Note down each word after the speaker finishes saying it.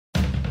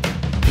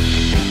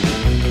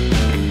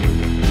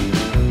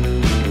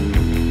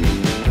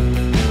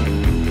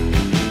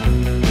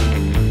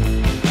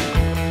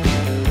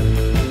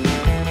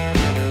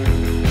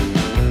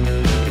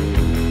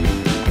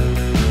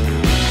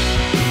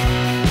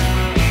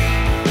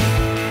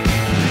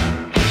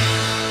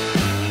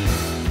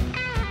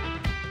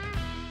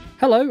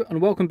Hello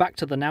and welcome back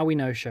to the Now We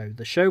Know Show,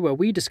 the show where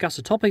we discuss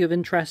a topic of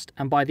interest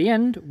and by the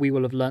end we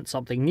will have learnt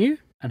something new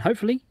and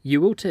hopefully you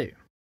will too.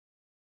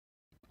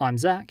 I'm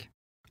Zach.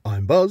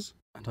 I'm Buzz.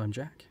 And I'm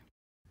Jack.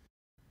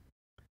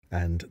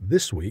 And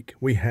this week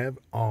we have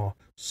our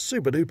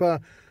super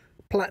duper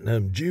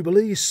Platinum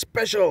Jubilee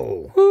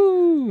special.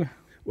 Woo!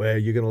 Where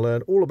you're going to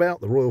learn all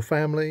about the royal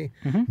family,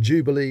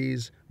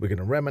 Jubilees. We're going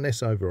to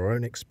reminisce over our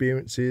own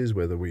experiences,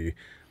 whether we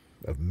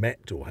have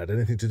met or had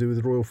anything to do with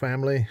the royal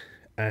family.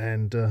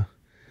 And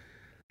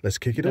let's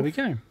kick it off. There we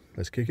go.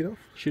 Let's kick it off.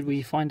 Should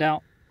we find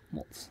out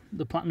what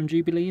the Platinum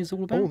Jubilee is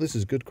all about? Oh, this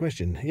is a good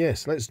question.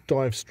 Yes, let's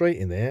dive straight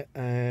in there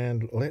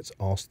and let's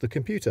ask the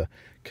computer.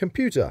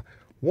 Computer,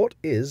 what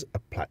is a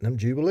Platinum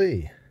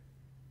Jubilee?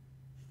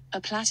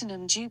 A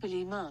Platinum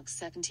Jubilee marks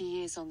 70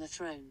 years on the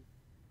throne.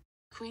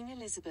 Queen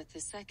Elizabeth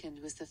II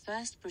was the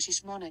first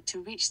British monarch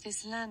to reach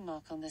this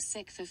landmark on the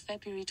 6th of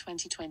February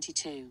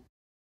 2022.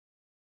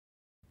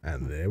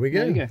 And there we go.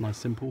 There we go. Nice,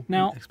 simple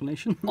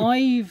explanation.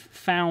 I've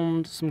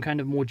found some kind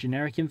of more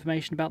generic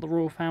information about the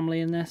royal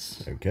family in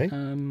this. Okay.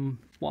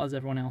 What has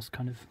everyone else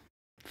kind of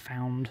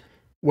found?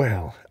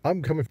 Well,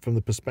 I'm coming from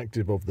the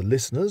perspective of the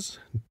listeners.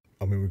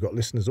 I mean, we've got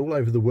listeners all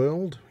over the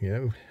world,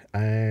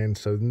 and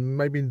so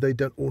maybe they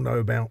don't all know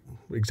about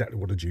exactly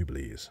what a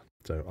Jubilee is.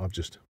 So I've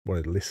just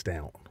wanted to list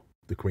out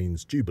the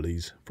Queen's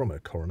Jubilees from her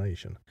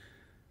coronation.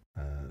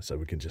 So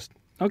we can just...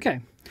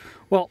 Okay.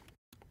 Well,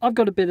 I've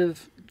got a bit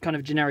of kind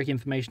of generic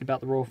information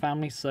about the royal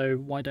family, so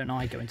why don't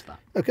I go into that?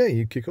 Okay,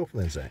 you kick off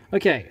then, Zach.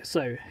 Okay,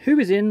 so who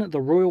is in the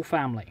royal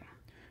family?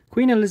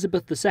 Queen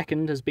Elizabeth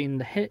II has been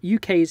the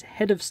UK's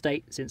head of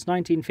state since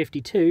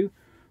 1952,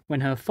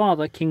 when her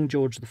father, King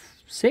George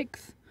VI,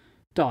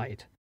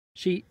 died.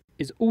 She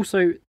is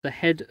also the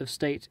head of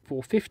state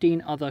for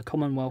 15 other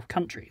Commonwealth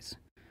countries.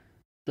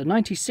 The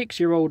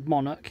 96-year-old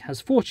monarch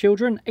has 4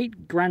 children,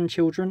 8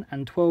 grandchildren,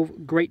 and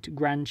 12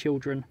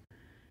 great-grandchildren.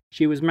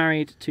 She was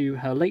married to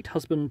her late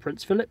husband,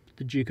 Prince Phillip,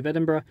 the Duke of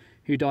Edinburgh,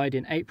 who died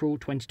in April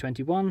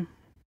 2021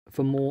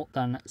 for more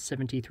than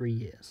 73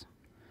 years.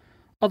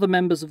 Other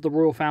members of the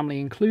royal family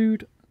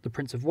include the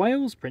Prince of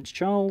Wales, Prince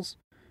Charles,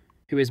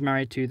 who is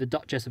married to the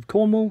Duchess of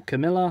Cornwall,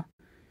 Camilla.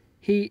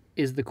 He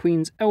is the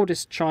Queen's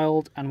eldest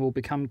child and will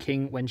become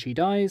king when she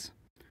dies.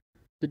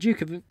 The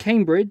Duke of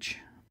Cambridge,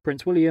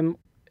 Prince William,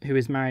 who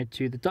is married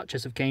to the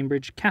Duchess of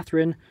Cambridge,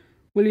 Catherine.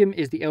 William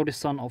is the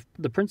eldest son of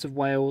the Prince of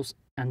Wales,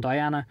 and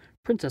Diana,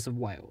 Princess of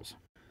Wales.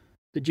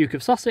 The Duke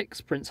of Sussex,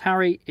 Prince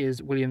Harry,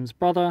 is William's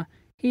brother.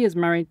 He is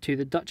married to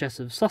the Duchess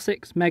of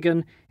Sussex,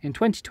 Meghan. In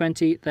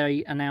 2020,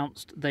 they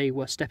announced they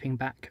were stepping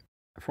back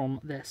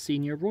from their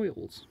senior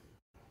royals.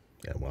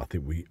 Yeah, well, I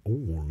think we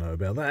all know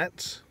about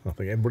that. I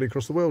think everybody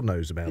across the world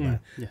knows about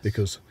that. Yes,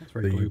 because that's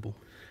very global.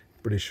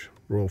 British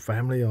royal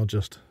family are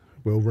just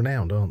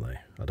well-renowned, aren't they?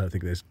 I don't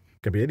think there's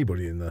going to be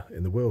anybody in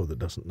the world that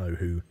doesn't know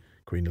who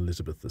Queen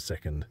Elizabeth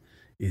II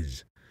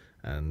is.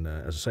 And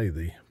as I say,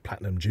 the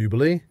Platinum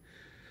Jubilee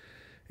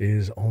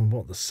is on,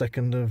 the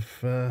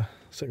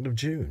 2nd of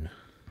June.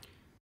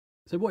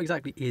 So what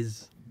exactly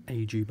is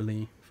a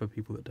Jubilee for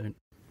people that don't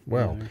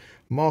know?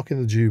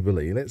 Marking the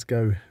Jubilee, let's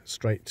go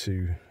straight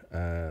to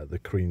the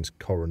Queen's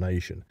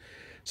coronation.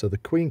 So the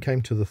Queen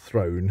came to the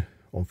throne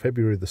on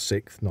February the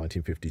 6th,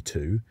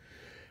 1952,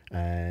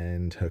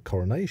 and her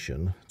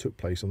coronation took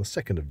place on the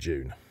 2nd of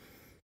June,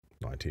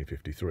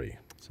 1953.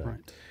 So right.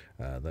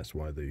 That's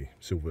why the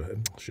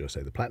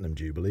Platinum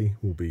Jubilee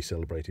will be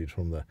celebrated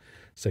from the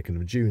 2nd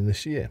of June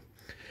this year.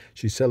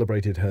 She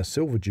celebrated her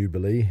Silver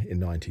Jubilee in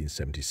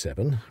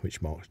 1977,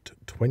 which marked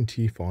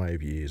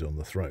 25 years on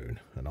the throne.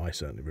 And I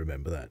certainly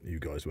remember that. You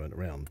guys weren't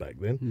around back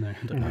then. No,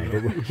 I don't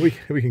know.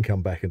 But we can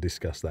come back and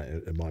discuss that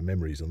in my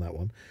memories on that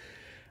one.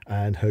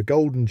 And her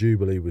Golden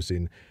Jubilee was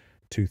in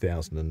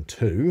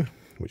 2002,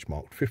 which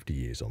marked 50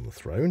 years on the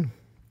throne.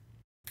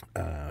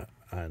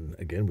 And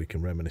again, we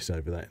can reminisce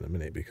over that in a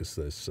minute because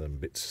there's some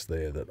bits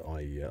there that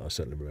I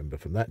certainly remember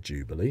from that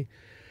Jubilee.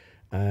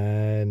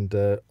 And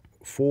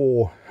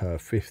for her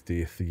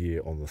 50th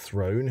year on the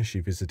throne, she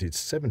visited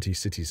 70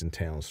 cities and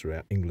towns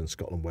throughout England,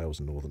 Scotland, Wales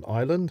and Northern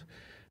Ireland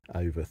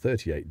over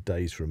 38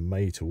 days from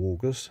May to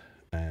August.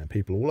 And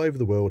people all over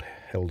the world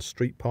held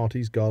street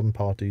parties, garden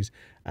parties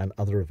and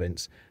other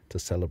events to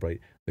celebrate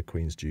the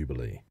Queen's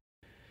Jubilee.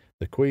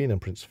 The Queen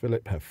and Prince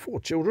Philip have 4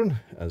 children,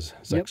 as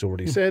Zach's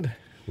already said,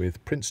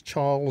 with Prince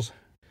Charles,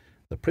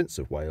 the Prince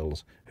of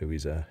Wales, who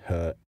is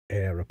her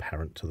heir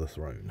apparent to the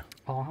throne.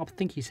 Oh, I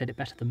think he said it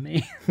better than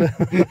me.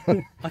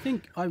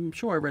 I'm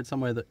sure I read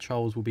somewhere that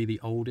Charles will be the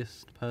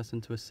oldest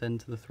person to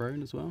ascend to the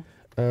throne as well.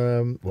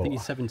 I think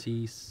he's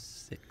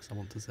 76, I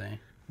want to say.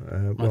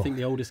 I think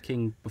the oldest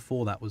king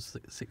before that was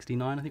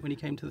 69, I think, when he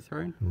came to the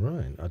throne.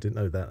 Right, I didn't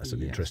know that. That's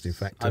an interesting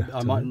fact.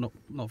 I might not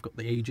have got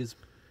the ages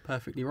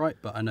perfectly right,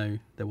 but I know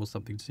there was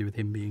something to do with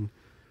him being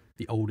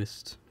the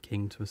oldest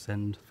king to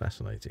ascend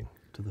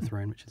to the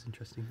throne, which is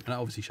interesting. And that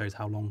obviously shows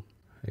how long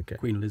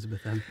Queen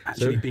Elizabeth has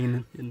actually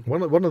been in.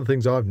 One of the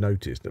things I've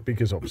noticed,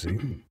 because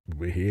obviously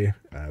we're here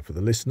for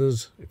the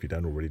listeners, if you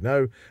don't already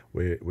know,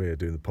 we're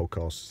doing the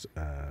podcast,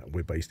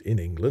 we're based in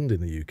England,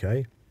 in the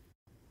UK,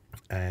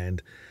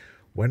 And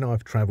when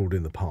I've travelled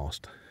in the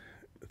past,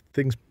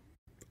 things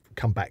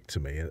come back to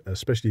me,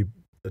 especially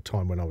a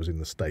time when I was in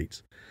the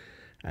States.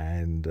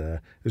 And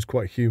it was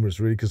quite humorous,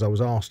 really, because I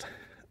was asked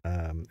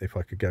if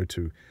I could go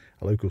to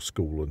a local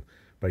school and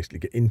basically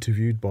get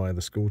interviewed by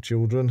the school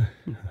children.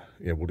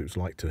 What it was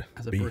like to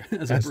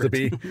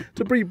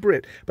be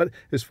Brit. But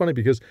it's funny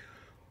because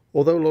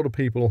although a lot of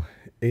people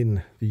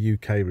in the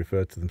UK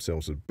refer to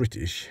themselves as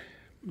British,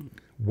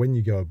 when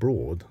you go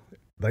abroad,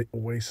 they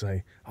always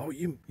say, "Oh,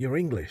 you're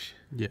English."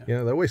 Yeah. They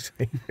always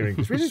say you're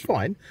English, which is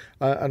fine.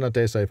 And I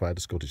dare say if I had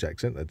a Scottish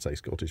accent, they'd say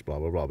Scottish, blah,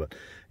 blah, blah. But,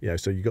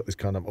 so you got this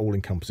kind of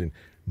all-encompassing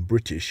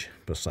British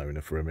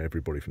persona from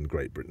everybody from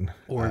Great Britain.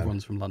 Or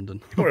everyone's from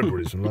London. Or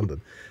everybody's from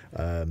London.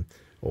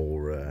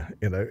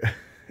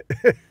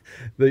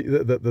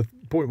 The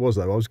point was,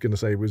 though, I was going to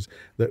say was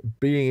that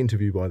being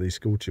interviewed by these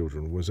school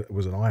children was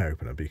an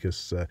eye-opener,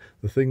 because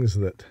the things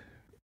that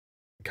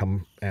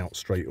come out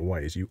straight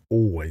away is you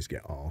always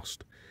get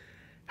asked,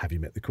 have you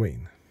met the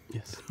Queen?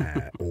 Yes.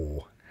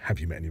 Or have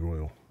you met any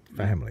royal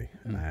family?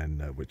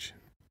 And which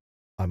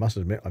I must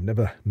admit, I've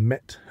never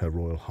met Her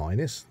Royal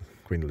Highness,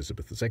 Queen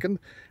Elizabeth II,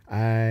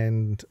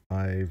 and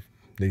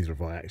neither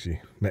have I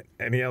actually met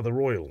any other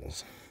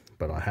royals.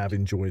 But I have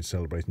enjoyed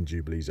celebrating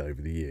Jubilees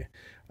over the year.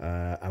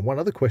 And one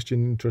other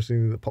question,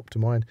 interestingly, that popped to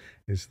mind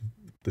is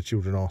the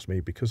children asked me,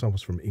 because I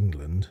was from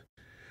England,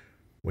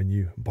 when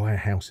you buy a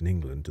house in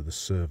England, do the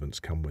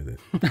servants come with it?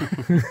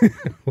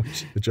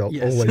 which I'll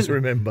always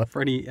remember. For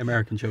any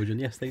American children,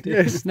 yes, they do.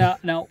 Yes. Now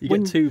you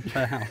get 2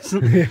 per house.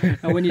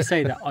 Now, when you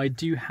say that, I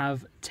do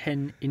have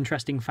 10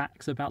 interesting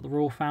facts about the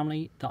royal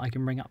family that I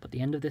can bring up at the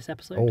end of this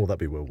episode. Oh, that'd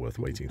be well worth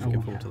waiting for.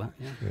 Looking forward to that.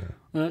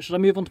 Yeah. Should I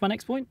move on to my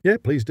next point? Yeah,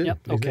 please do.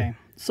 Yep. Please okay. do.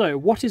 So,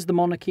 what is the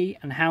monarchy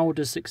and how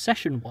does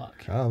succession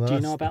work? Oh, do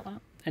you know about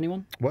that?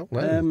 Anyone? Well,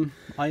 no.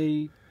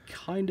 I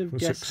kind of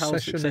guess how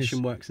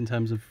succession works in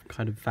terms of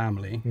kind of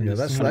family. Yeah,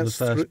 that's kind of the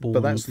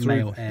firstborn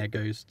male heir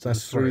goes to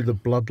that's through the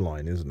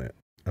bloodline, isn't it?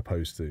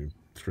 Opposed to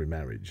through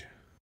marriage.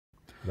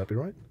 Would that be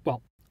right?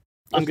 Well,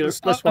 I'm going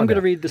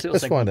to read this little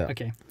segment. Let's find out.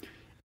 Okay.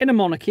 In a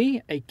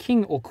monarchy, a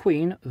king or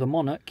queen, the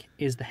monarch,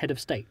 is the head of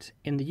state.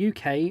 In the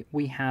UK,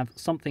 we have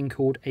something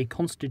called a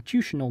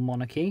constitutional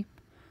monarchy.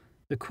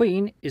 The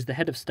Queen is the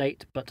head of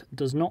state but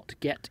does not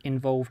get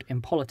involved in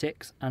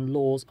politics, and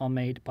laws are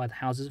made by the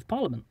Houses of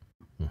Parliament.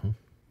 Mm-hmm.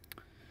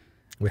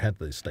 We had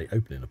the state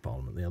opening of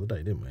Parliament the other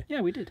day, didn't we?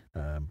 Yeah, we did.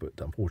 But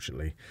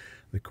unfortunately,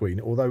 the Queen,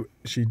 although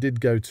she did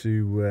go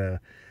to...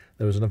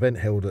 there was an event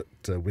held at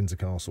Windsor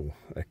Castle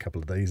a couple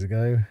of days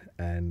ago,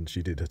 and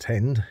she did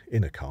attend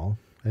in a car,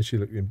 and she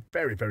looked in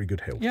very, very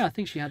good health. Yeah, I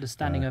think she had a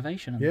standing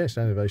ovation. Yeah,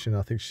 standing ovation.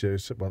 I think she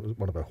was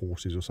one of her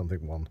horses or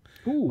something won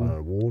an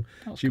award.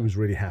 She was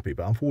really happy,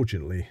 but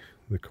unfortunately,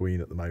 the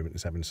Queen at the moment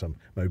is having some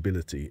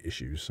mobility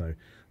issues, so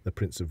the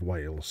Prince of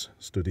Wales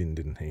stood in,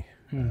 didn't he,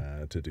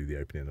 to do the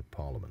opening of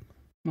Parliament.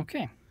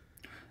 Okay.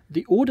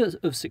 The order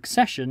of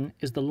succession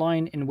is the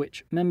line in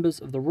which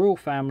members of the royal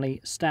family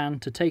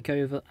stand to take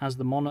over as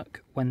the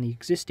monarch when the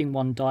existing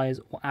one dies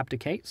or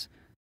abdicates.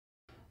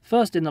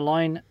 First in the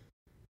line,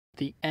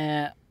 the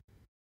heir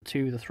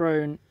to the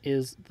throne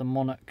is the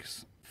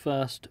monarch's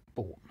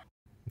firstborn.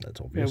 That's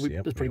obvious.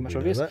 Yeah, that's pretty much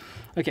obvious.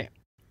 Okay.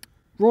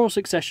 Royal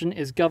succession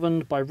is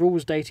governed by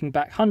rules dating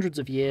back hundreds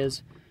of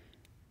years.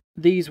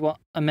 These were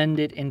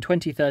amended in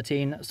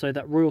 2013 so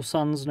that royal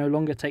sons no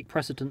longer take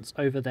precedence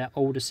over their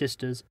older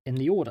sisters in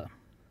the order.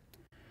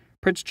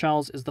 Prince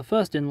Charles is the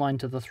first in line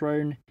to the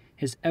throne,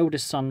 his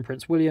eldest son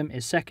Prince William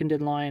is second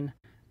in line,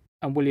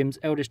 and William's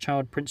eldest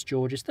child Prince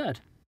George is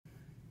third.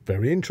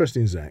 Very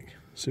interesting, Zach.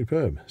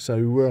 Superb.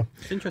 So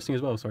it's interesting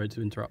as well, sorry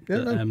to interrupt. Yeah,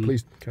 no,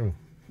 please carry on.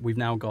 We've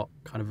now got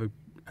kind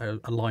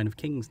of a line of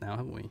kings now,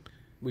 haven't we?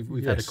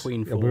 We've had a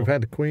queen for we've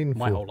had a queen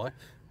my whole life.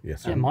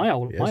 Yes, yeah, my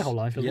whole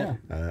life as well.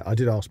 I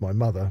did ask my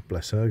mother,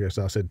 bless her, because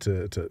I said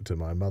to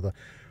my mother,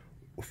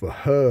 for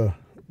her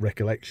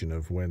recollection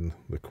of when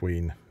the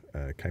Queen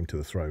came to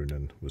the throne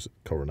and was at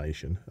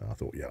coronation, I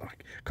thought, I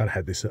kind of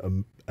had this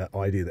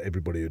idea that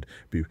everybody would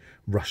be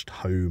rushed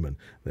home and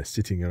they're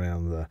sitting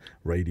around the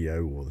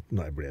radio, or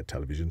not everybody had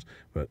televisions,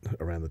 but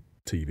around the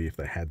TV if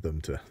they had them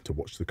to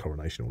watch the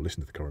coronation or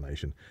listen to the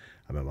coronation.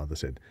 And my mother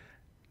said,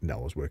 no,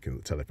 I was working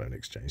at the telephone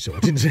exchange, so I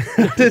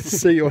didn't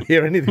see or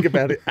hear anything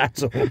about it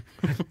at all,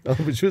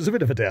 which was a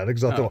bit of a downer,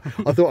 because I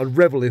thought I'd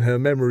revel in her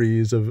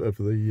memories of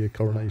the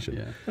coronation.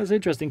 Yeah. That's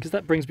interesting, because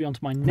that brings me on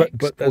to my next point.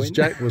 But as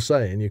Jack was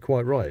saying, you're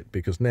quite right,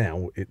 because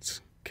now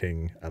it's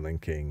king and then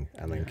king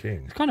and then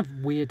king. It's kind of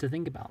weird to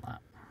think about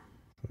that.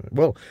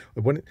 Well,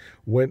 when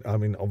I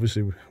mean,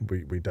 obviously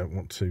we don't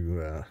want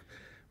to...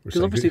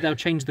 Because obviously they'll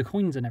change the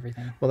coins and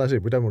everything. Well, that's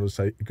it. We don't want to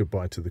say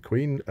goodbye to the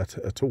Queen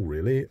at all,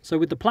 really. So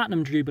with the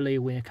Platinum Jubilee,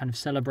 we're kind of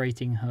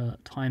celebrating her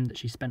time that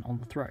she spent on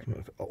the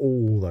throne.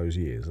 All those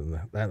years, and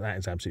that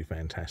is absolutely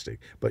fantastic.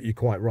 But you're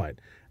quite right.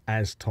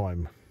 As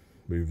time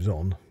moves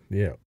on,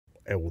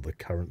 all the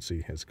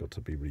currency has got to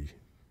be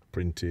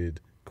reprinted,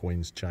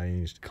 coins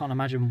changed. Can't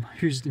imagine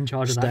who's in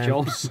charge of that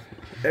job.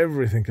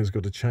 Everything has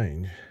got to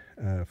change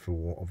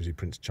for, obviously,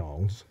 Prince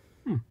Charles.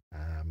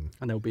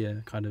 And there'll be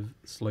a kind of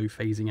slow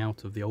phasing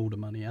out of the older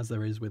money, as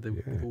there is with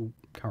all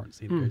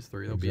currency that goes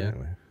through.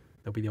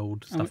 There'll be the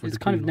old stuff. It's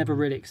kind of never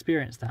really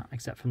experienced that,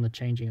 except from the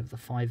changing of the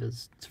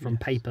fivers from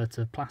paper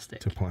to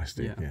plastic.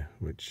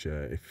 Which,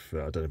 if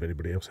I don't know if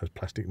anybody else has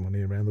plastic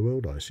money around the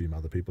world, I assume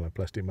other people have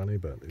plastic money,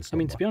 but it's. I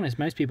mean, to be honest,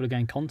 most people are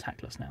going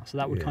contactless now, so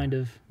that would kind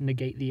of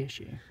negate the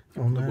issue.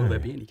 Oh no! Will there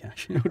be any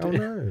cash? Oh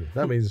no!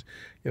 That means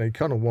you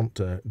kind of want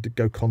to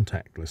go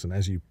contactless, and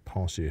as you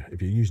pass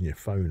if you're using your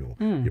phone or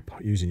you're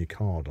using your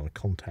card on a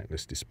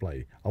contactless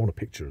display, I want a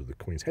picture of the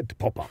Queen's head to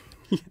pop up,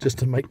 just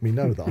to make me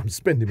know that I'm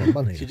spending my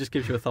money. She just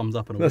gives you a thumbs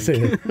up and a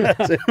wink.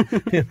 That's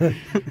it.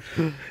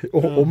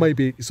 Or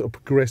maybe sort of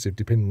progressive,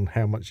 depending on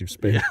how much you've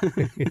spent.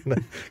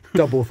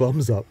 Double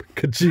thumbs up,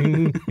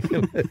 ka-ching.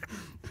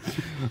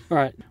 All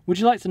right. Would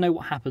you like to know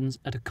what happens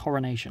at a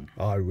coronation?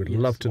 I would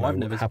love to know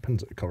what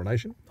happens at a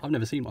coronation. I've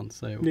never seen one,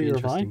 so it'll be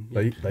interesting.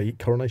 They eat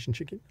coronation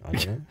chicken? I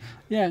don't know.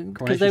 Yeah,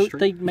 because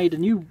they made a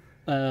new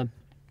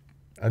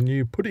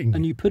pudding. A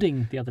new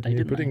pudding the other day,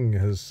 didn't they? Pudding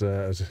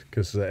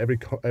because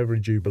every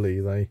Jubilee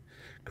they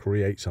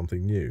create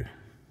something new.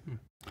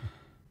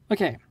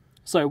 Okay,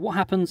 so what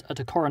happens at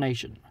a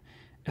coronation?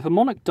 If a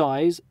monarch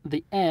dies,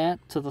 the heir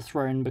to the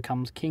throne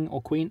becomes king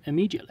or queen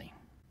immediately.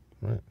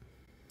 Right.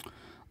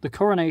 The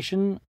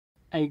coronation,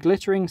 a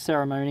glittering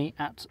ceremony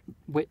at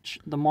which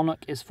the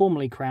monarch is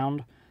formally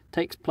crowned,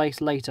 takes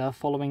place later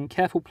following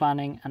careful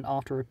planning and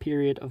after a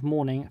period of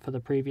mourning for the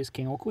previous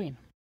king or queen.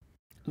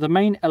 The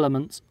main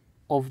elements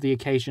of the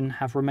occasion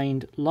have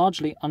remained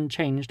largely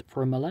unchanged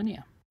for a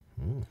millennia.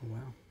 Oh,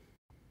 wow.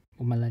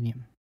 Or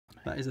millennium.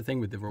 That is the thing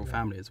with the royal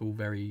family. It's all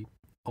very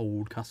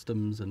old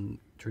customs and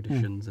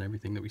traditions and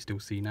everything that we still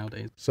see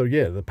nowadays. So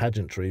yeah, the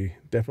pageantry,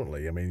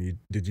 definitely. I mean,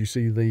 did you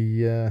see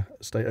the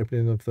state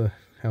opening of the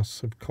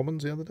House of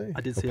Commons the other day?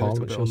 I did see a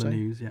little bit on the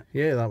news, yeah.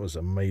 Yeah, that was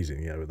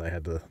amazing. They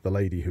had the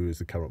lady who is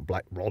the current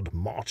Black Rod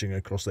marching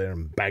across there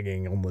and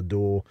banging on the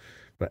door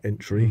for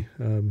entry.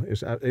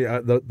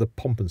 The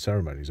pomp and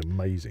ceremony is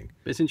amazing.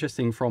 It's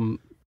interesting from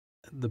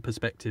the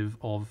perspective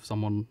of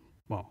someone.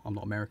 Well, I'm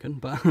not American,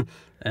 but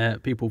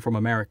people from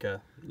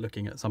America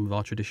looking at some of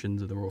our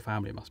traditions of the royal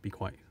family, it must be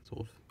quite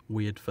sort of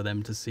weird for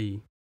them to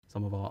see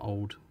some of our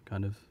old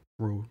kind of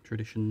royal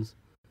traditions.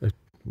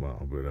 Well,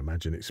 I would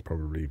imagine it's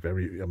probably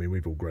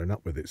we've all grown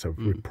up with it, so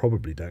we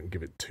probably don't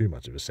give it too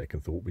much of a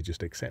second thought. We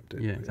just accept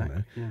it. Yeah,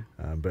 exactly.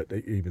 But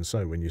even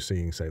so, when you're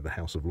seeing, say, the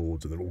House of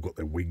Lords, and they've all got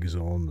their wigs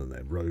on and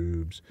their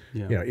robes,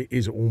 it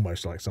is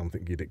almost like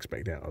something you'd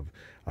expect out of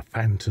a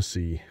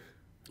fantasy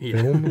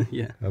film,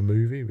 a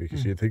movie,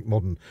 because you'd think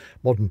modern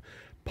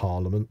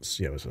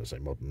parliaments, as I say,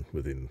 modern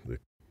within the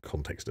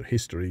context of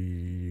history,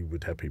 you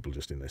would have people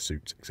just in their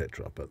suits,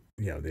 etc. But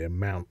the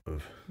amount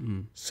of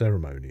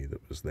ceremony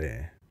that was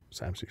there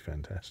was absolutely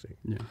fantastic.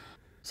 Yeah.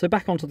 So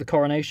back onto the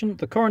coronation.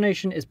 The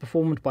coronation is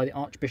performed by the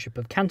Archbishop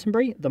of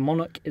Canterbury. The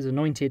monarch is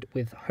anointed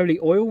with holy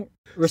oil,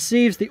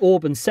 receives the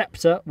orb and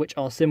sceptre, which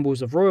are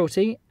symbols of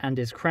royalty, and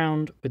is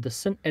crowned with the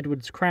St.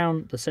 Edward's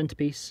crown, the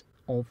centrepiece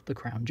of the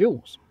crown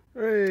jewels.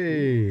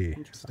 Hey!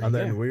 And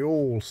then we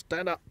all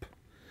stand up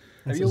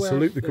and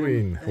salute the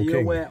Queen. Are you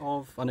aware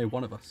of, I know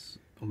one of us,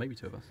 or maybe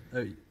two of us,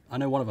 I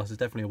know one of us is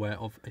definitely aware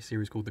of a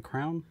series called The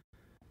Crown.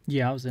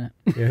 Yeah, I was in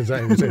it. Yeah,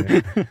 Zak was in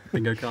it.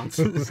 Bingo cards.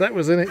 Zak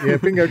was in it, yeah,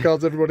 bingo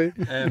cards, everybody.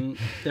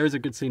 There is a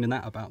good scene in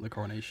that about the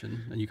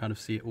coronation, and you kind of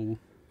see it all,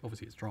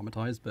 obviously it's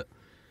dramatised, but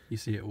you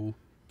see it all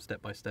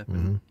step by step,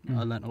 and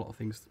I learnt a lot of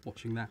things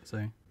watching that, so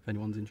if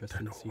anyone's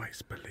interested Don't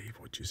always believe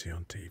what you see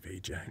on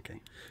TV, Jack. Okay.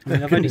 I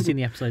mean, I've only seen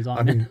the episodes.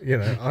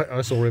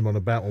 I saw him on a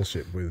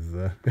battleship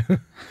with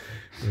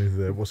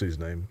what's his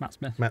name?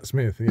 Matt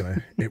Smith.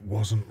 It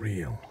wasn't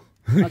real.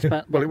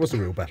 Well, it was a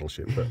real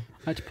battleship, but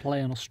I had to play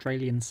an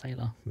Australian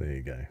sailor. There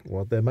you go.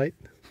 What there, mate?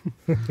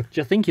 Do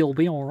you think he'll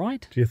be all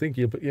right? Do you think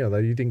he'll be? Yeah, though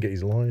you didn't get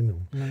his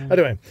line. No.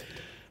 Anyway,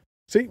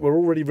 see, we're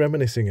already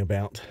reminiscing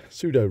about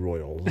pseudo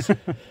royals.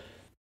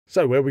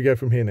 So where we go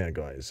from here now,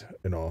 guys,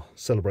 in our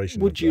celebration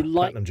of the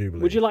Platinum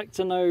Jubilee? Would you like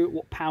to know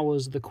what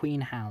powers the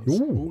Queen has?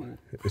 Ooh.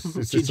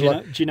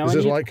 Do you know?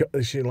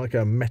 Is she like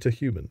a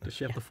meta-human? Does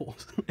she have the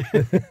Force?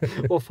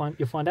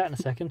 You'll find out in a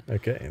second.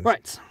 Okay.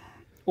 Right.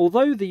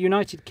 Although the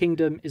United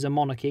Kingdom is a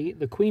monarchy,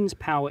 the Queen's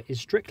power is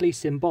strictly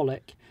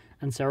symbolic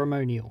and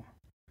ceremonial,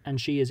 and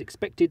she is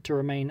expected to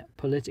remain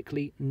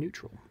politically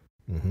neutral.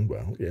 Mm-hmm.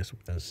 Well, yes,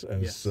 as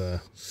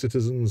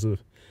citizens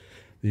of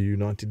the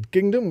United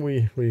Kingdom,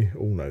 we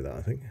all know that,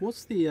 I think.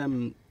 What's the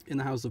in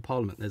the House of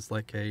Parliament? There's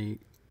like a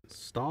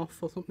staff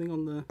or something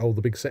on the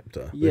the big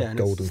sceptre, the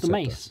golden sceptre,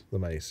 mace. The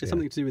mace. It's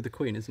something to do with the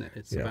Queen, isn't it?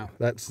 It's about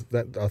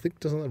that. I think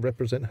doesn't that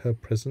represent her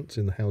presence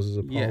in the Houses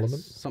of Parliament?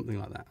 Yes, something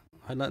like that.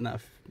 I learned that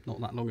not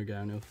that long ago,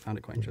 and I found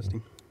it quite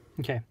interesting.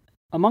 Okay.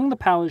 Among the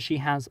powers she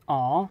has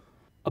are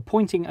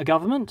appointing a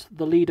government.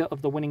 The leader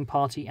of the winning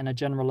party in a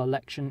general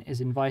election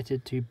is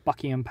invited to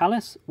Buckingham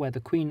Palace, where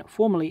the Queen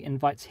formally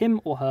invites him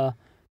or her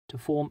to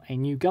form a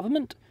new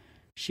government.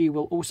 She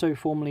will also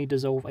formally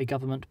dissolve a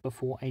government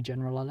before a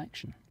general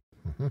election.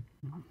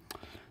 Mm-hmm.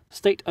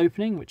 State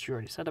opening, which you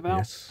already said about,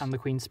 Yes. and the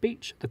Queen's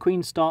speech. The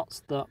Queen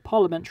starts the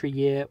parliamentary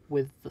year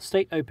with the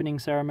state opening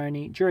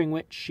ceremony, during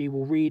which she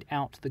will read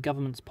out the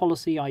government's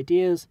policy,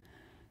 ideas,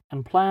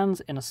 and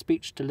plans in a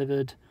speech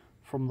delivered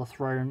from the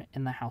throne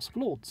in the House of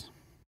Lords.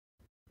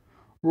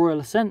 Royal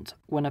assent.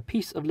 When a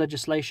piece of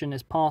legislation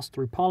is passed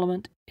through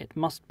Parliament, it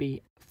must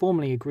be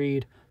formally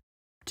agreed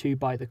to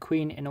by the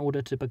Queen in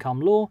order to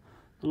become law.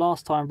 The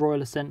last time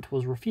royal assent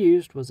was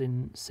refused was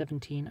in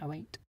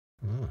 1708.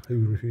 Oh,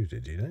 who refused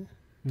it, do you know?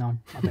 No,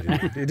 I don't know.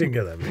 You didn't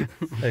get that bit.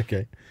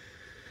 Okay.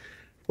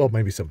 Well,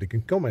 maybe somebody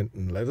can comment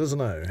and let us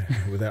know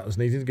without us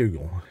needing to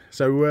Google.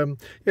 So,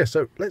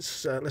 so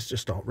let's just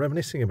start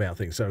reminiscing about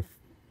things. So,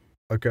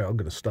 okay, I'm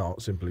going to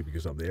start simply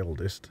because I'm the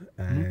eldest,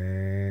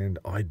 and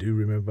I do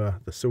remember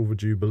the Silver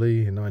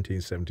Jubilee in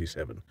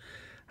 1977.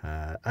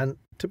 And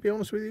to be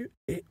honest with you,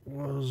 it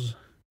was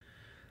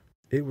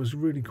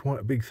really quite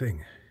a big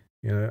thing.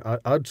 You know,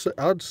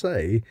 I'd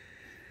say,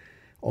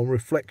 on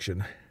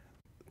reflection,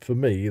 for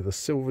me, the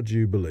Silver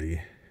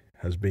Jubilee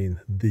has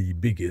been the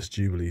biggest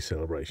Jubilee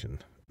celebration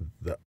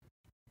that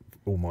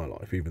all my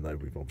life, even though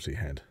we've obviously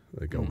had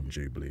the Golden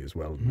Jubilee as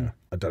well. And,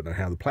 I don't know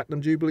how the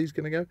Platinum Jubilee is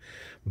going to go.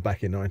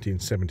 Back in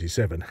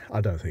 1977,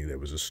 I don't think there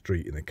was a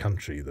street in the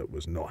country that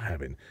was not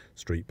having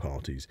street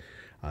parties.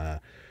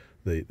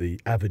 The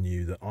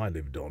avenue that I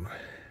lived on,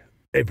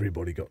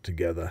 everybody got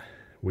together.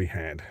 We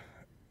had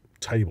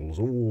tables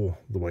all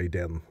the way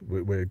down.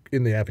 We're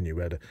in the avenue.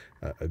 We had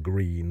a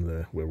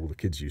green where all the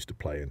kids used to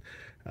play,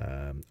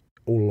 and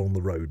all along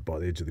the road by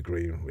the edge of the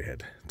green we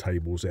had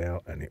tables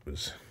out, and it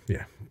was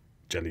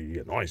jelly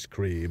and ice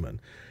cream and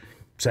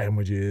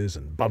sandwiches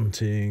and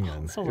bunting,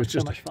 and it was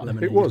just so much fun.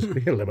 Lemonade. It was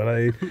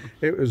lemonade.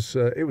 It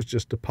was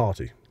just a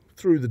party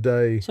through the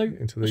day. So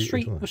into the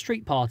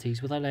street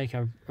parties, were they like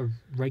a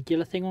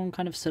regular thing on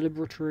kind of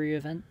celebratory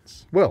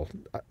events? Well,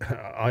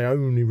 I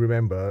only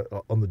remember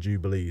on the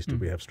Jubilees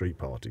did we have street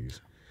parties.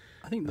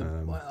 I think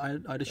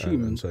I'd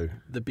assume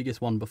the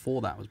biggest one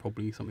before that was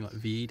probably something like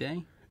VE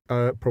Day.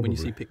 Probably. When you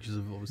see pictures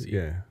of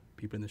obviously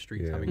people in the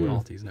streets having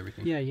parties and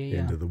everything. Yeah.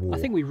 End of the war. I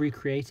think we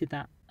recreated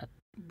that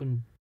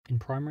in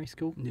primary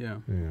school. Yeah.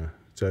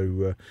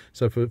 So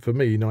for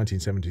me,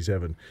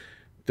 1977,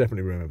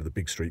 definitely remember the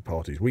big street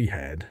parties we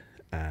had,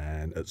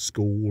 and at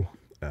school,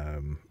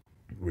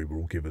 we were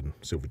all given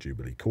Silver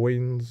Jubilee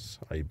coins.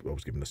 I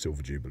was given a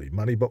Silver Jubilee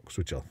money box,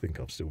 which I think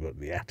I've still got in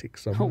the attic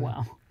somewhere.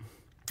 Oh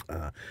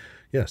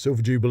wow.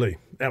 Silver Jubilee.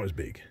 That was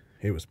big.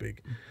 It was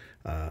big.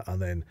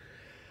 And then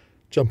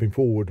jumping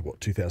forward,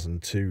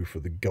 2002 for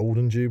the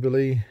Golden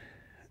Jubilee.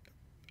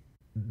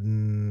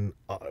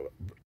 I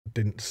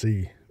didn't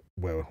see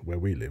where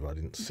we live. I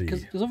didn't see,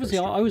 because obviously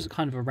I was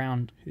kind of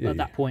around at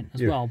that point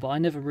as well, but I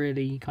never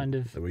really kind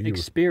of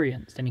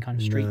experienced any kind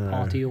of street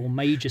party or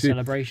major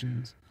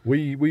celebrations.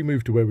 We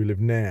moved to where we live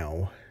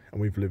now, and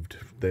we've lived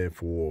there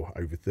for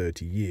over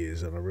 30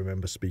 years, and I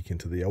remember speaking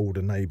to the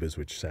older neighbours,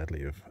 which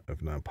sadly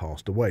have now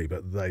passed away,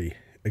 but they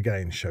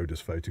again showed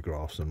us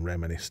photographs and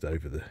reminisced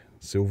over the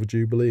Silver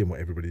Jubilee and what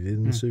everybody did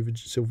in the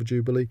Silver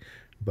Jubilee,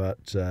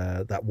 but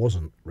that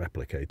wasn't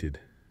replicated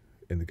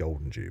in the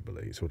Golden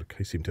Jubilee. It sort of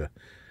seemed to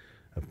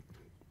have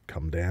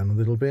come down a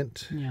little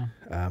bit. Yeah.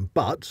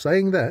 But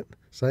saying that,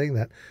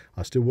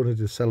 I still wanted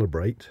to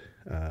celebrate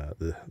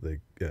the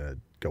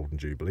Golden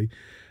Jubilee,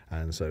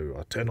 and so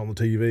I turned on the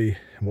TV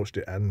and watched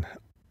it. And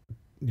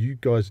you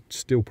guys are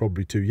still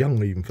probably too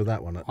young even for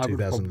that one at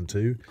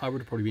 2002. I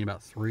would have probably been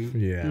about 3.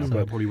 Yeah, so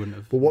I probably wouldn't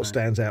have. But what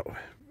stands out,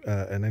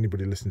 and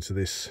anybody listening to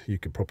this, you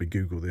could probably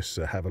Google this,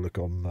 have a look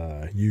on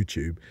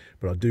YouTube.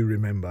 But I do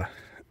remember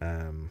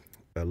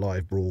a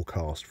live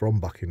broadcast from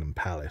Buckingham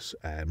Palace,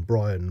 and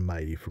Brian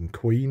May from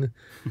Queen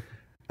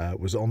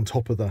was on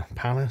top of the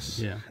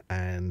palace,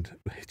 and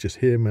just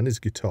him and his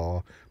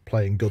guitar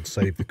playing God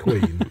Save the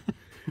Queen.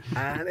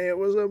 And it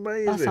was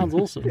amazing. That sounds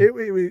awesome. It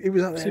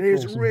was up there. Super It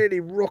was awesome. really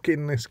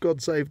rocking this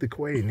God Save the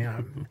Queen,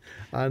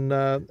 and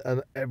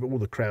all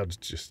the crowds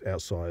just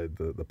outside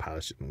the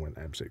palace went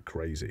absolutely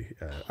crazy.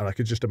 And I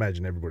could just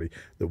imagine everybody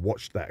that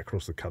watched that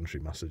across the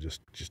country must have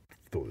just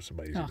thought it was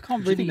amazing. I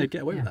can't Do you think really they'd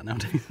get away with that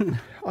nowadays?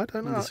 I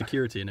don't know. The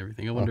security and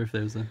everything. I wonder if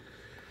there was a...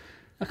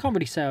 I can't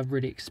really say I've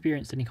really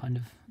experienced any kind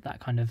of that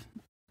kind of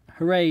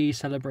hooray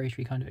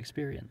celebratory kind of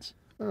experience.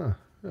 Oh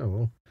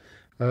well.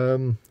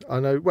 I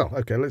know. Well,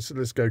 okay. Let's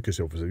go, because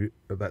obviously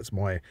that's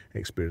my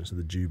experience of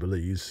the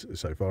Jubilees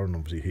so far, and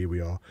obviously here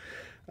we are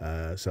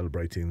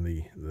celebrating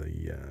the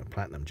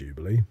Platinum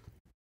Jubilee.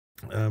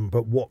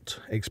 But what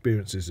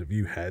experiences have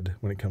you had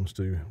when it comes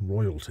to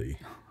royalty?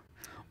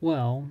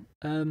 Well,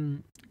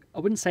 I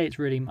wouldn't say it's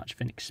really much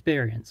of an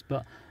experience,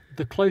 but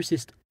the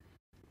closest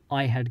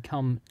I had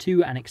come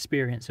to an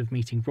experience of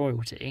meeting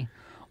royalty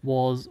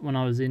was when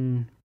I was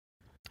in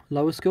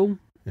lower school.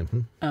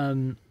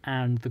 Mm-hmm.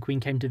 And the Queen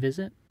came to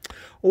visit.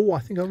 Oh, I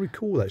think I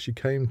recall that. She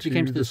came to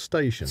the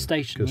station.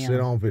 Because in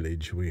our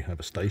village we have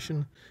a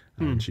station,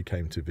 and she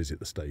came to visit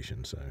the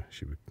station, so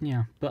she would...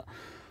 Yeah, but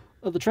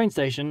at the train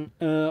station,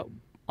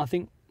 I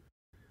think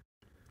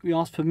we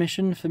asked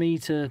permission for me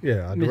to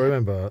I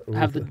remember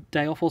have the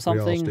day off or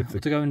something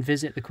to go and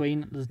visit the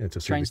Queen at the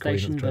train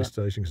station. Because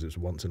it was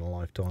once in a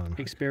lifetime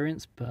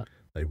experience, but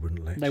they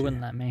wouldn't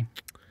let me.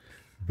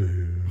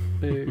 Boo.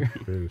 Boo.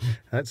 Boo.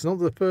 That's not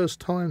the first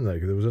time, though.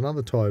 There was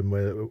another time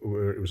where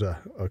it was a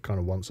kind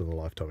of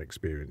once-in-a-lifetime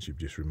experience you've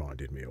just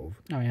reminded me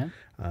of. Oh, yeah?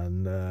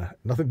 And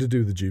nothing to do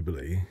with the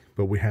Jubilee,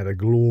 but we had a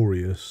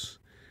glorious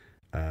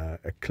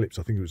eclipse.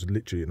 I think it was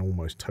literally an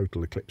almost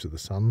total eclipse of the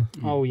sun.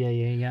 Oh,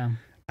 yeah.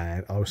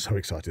 And I was so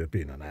excited of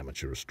being an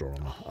amateur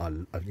astronomer.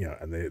 And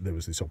there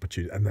was this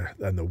opportunity,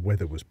 and the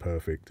weather was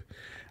perfect.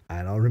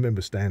 And I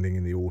remember standing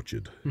in the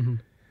orchard. Mm-hmm.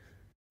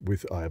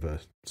 I have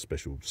a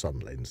special sun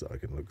lens that I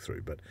can look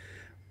through, but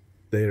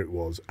there it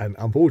was. And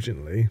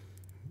unfortunately,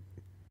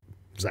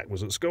 Zak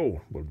was at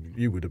school. Well,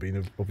 you would have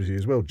been obviously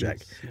as well, Jack.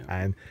 Yes,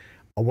 yeah. And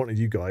I wanted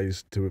you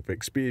guys to have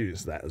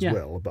experienced that as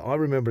well. But I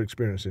remember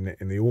experiencing it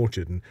in the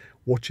orchard and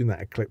watching that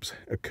eclipse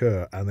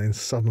occur. And then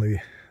suddenly,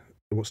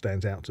 what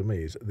stands out to me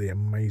is the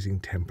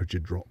amazing temperature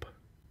drop.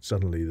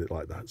 Suddenly,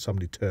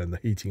 somebody turned the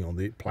heating on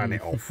the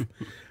planet off.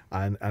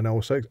 And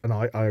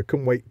I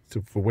couldn't wait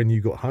for when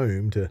you got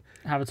home to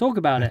have a talk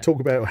about it. Talk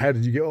about how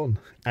did you get on,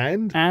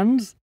 and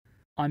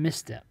I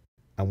missed it.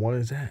 And why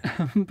is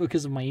that?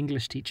 Because of my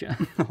English teacher.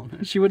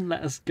 She wouldn't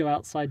let us go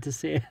outside to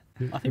see it.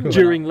 I think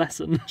during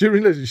lesson.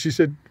 During lesson, she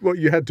said, "Well,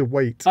 you had to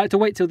wait." I had to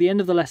wait till the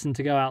end of the lesson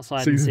to go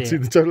outside and see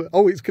it. The total.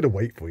 Oh, it's going to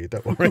wait for you.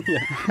 Don't worry.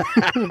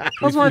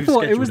 That's what I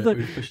thought. It was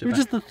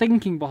just the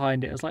thinking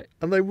behind it. It was like,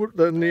 and they would.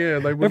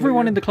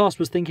 Everyone in the class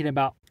was thinking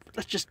about,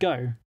 let's just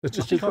go. Let's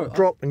just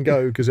drop and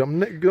go because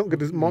might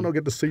not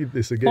get to see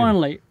this again.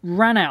 Finally,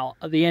 ran out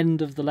at the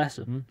end of the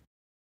lesson.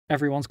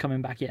 Everyone's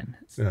coming back in.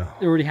 It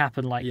already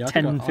happened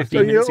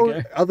 10-15 minutes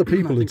ago. Other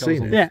people had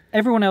seen it. Yeah,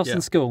 everyone else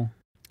in school.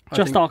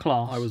 Just our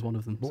class. I was one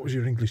of them. What was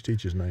your English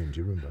teacher's name?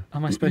 Do you remember?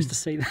 Am I supposed to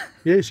say that?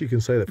 Yes, you can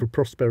say that for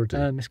prosperity.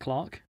 Miss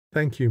Clark.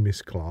 Thank you,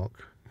 Miss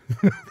Clark.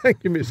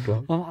 Thank you, Miss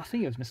Clark. Well, I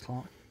think it was Miss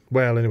Clark.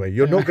 Well, anyway,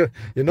 you're not going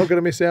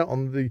to miss out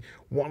on the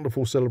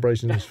wonderful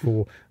celebrations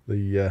for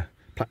the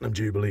Platinum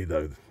Jubilee,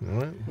 though. All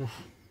right.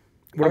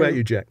 What about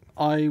you, Jack?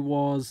 I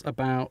was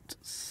about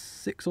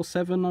 6 or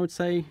 7, I would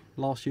say,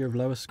 last year of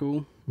lower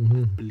school.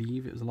 Mm-hmm. I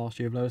believe it was the last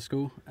year of lower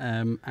school.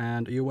 And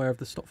are you aware of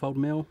the Stotfold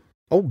Mill?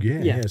 Oh,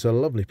 yeah, it's a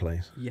lovely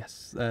place.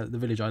 Yes, the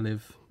village I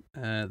live,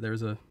 there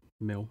is a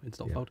mill in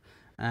Stotfold.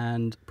 Yeah.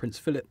 And Prince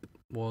Phillip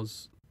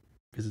was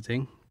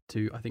visiting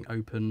to, I think,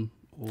 open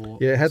or...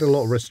 Yeah, it had a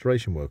lot of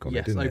restoration work on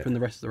it, didn't it? Yes, open the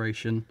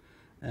restoration.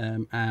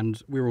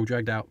 And we were all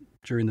dragged out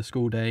during the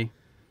school day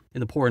in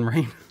the pouring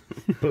rain.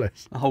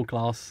 Bless. The whole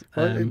class.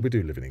 We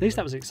do live in England. At least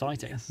that was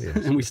exciting. Yes.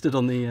 And we stood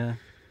on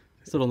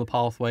the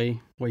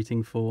pathway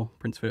waiting for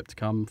Prince Philip to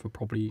come for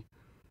probably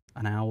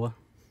an hour.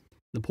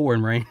 The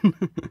pouring rain.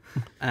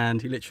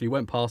 And he literally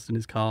went past in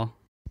his car,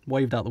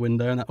 waved out the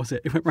window, and that was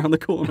it. He went round the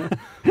corner.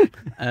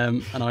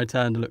 And I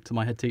turned and looked to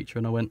my head teacher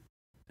and I went,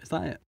 "Is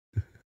that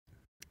it?"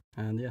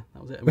 And yeah,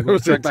 that was it. And we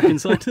got dragged back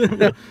inside.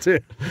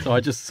 So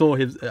I just saw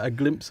a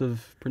glimpse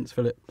of Prince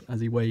Philip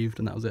as he waved,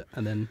 and that was it.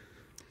 And then,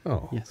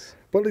 yes.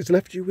 Well, it's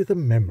left you with a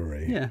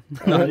memory. Yeah.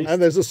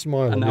 And there's a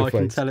smile on your face. And now I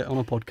can tell it on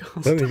a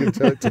podcast. Then you can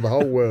tell it to the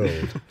whole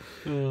world.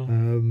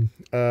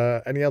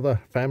 Any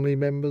other family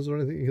members or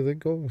anything you can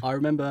think of? I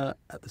remember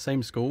at the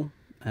same school,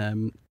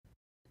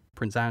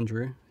 Prince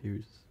Andrew,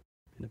 who's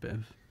in a bit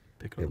of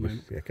pickle at the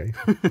moment.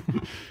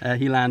 Okay.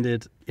 He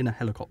landed in a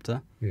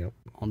helicopter Yep.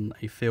 on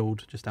a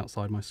field just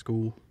outside my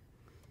school.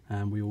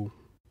 And we all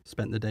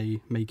spent the day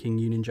making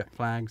Union Jack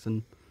flags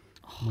and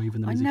waving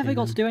them. I never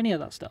got to do any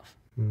of that stuff.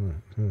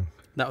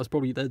 That was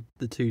probably the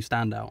two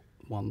standout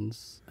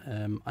ones.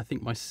 I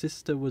think my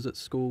sister was at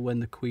school when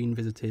the Queen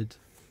visited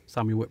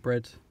Samuel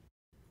Whitbread.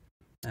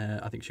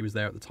 I think she was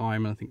there at the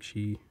time, and I think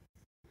she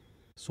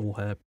saw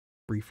her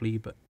briefly,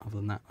 but other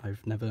than that,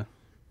 I've never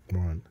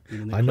been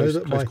in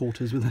the close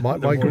quarters with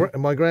her.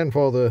 My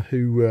grandfather,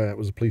 who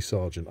was a police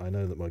sergeant, I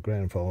know that my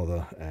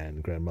grandfather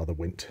and grandmother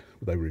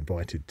they were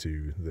invited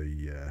to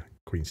the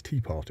Queen's Tea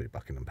Party at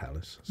Buckingham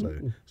Palace.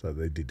 So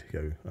they did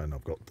go, and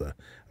I've got the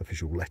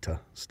official letter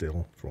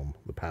still from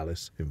the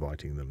palace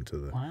inviting them to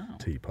the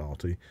tea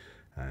party,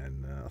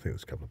 and I think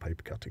there's a couple of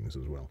paper cuttings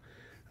as well.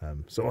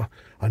 So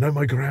I know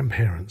my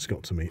grandparents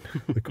got to meet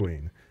the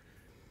Queen.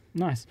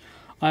 Nice.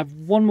 I have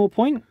one more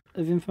point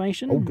of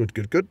information. Oh, good.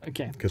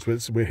 Okay.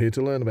 Because we're here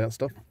to learn about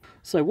stuff.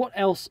 So what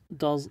else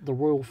does the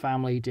royal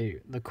family do?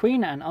 The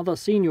Queen and other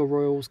senior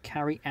royals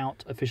carry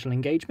out official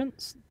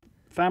engagements.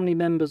 Family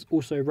members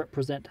also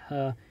represent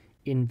her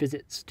in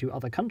visits to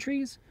other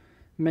countries.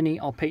 Many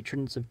are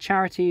patrons of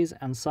charities,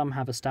 and some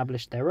have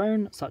established their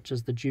own, such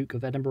as the Duke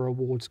of Edinburgh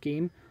Award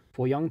Scheme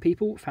for young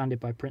people, founded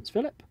by Prince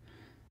Philip.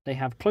 They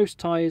have close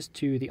ties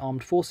to the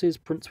armed forces.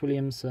 Prince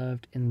William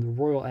served in the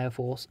Royal Air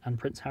Force, and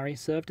Prince Harry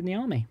served in the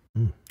army.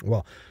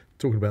 Well,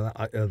 talking about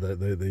that,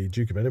 the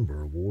Duke of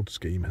Edinburgh award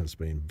scheme has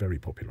been very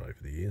popular over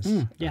the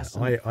years. Yes.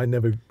 I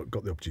never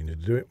got the opportunity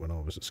to do it when I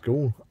was at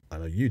school. I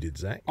know you did,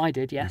 Zach. I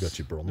did, yes. You got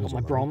your bronze. I got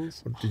my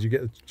bronze. Did you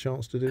get a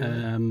chance to do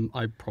that?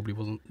 I probably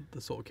wasn't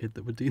the sort of kid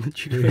that would do the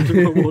Duke of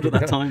Edinburgh award at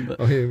that time,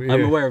 but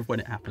I'm aware of when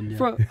it happened.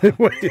 Yeah.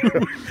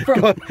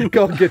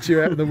 Can't get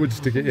you out in the woods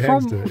to get your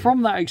hands to it.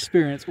 From that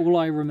experience, all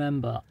I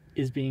remember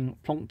is being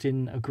plonked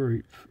in a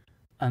group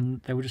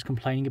and they were just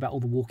complaining about all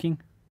the walking.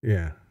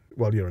 Yeah.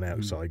 Well, you're an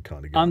outside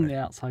kind of guy. I'm the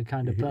outside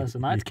kind of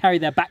person. I had to carry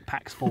their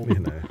backpacks for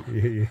them.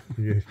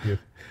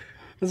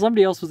 And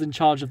somebody else was in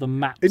charge of the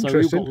map, so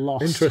we all got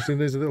lost. Interesting.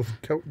 There's a little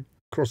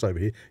crossover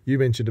here. You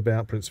mentioned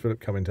about Prince Philip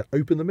coming to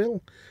open the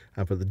mill,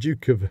 and for the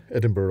Duke of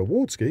Edinburgh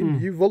award scheme,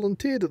 you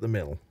volunteered at the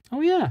mill.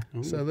 Oh, yeah.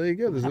 So there you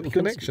go. There's a little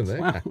connection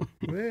there. Wow.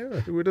 Yeah,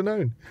 who would have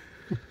known?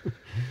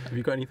 Have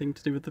you got anything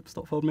to do with the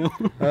Stotfold Mill?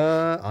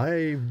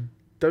 I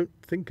don't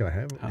think I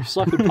have. I've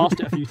cycled past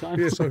it a few times.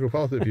 Yeah, cycled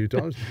past it a few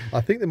times.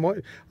 I think there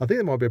might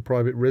be a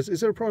private is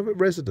there a private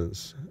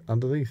residence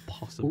underneath?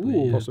 Possibly.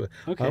 Ooh, yeah. Possibly.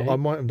 Okay. I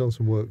might have done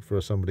some work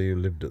for somebody who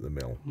lived at the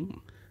mill.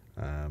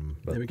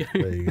 But There we go.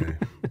 There you go.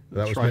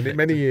 That was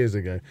many years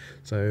ago.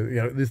 So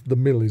the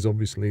mill is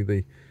obviously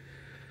the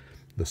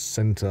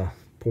centre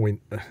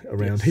point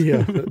around here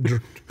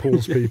that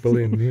pulls people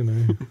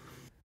in.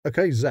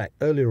 Okay, Zach,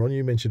 earlier on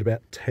you mentioned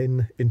about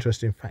 10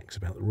 interesting facts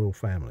about the royal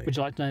family. Would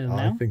you like to know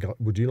them now?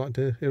 Would you like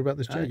to hear about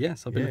this, Jack?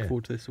 Yes, I've been looking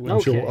forward to this. I'm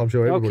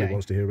sure everybody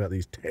wants to hear about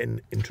these 10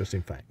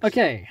 interesting facts.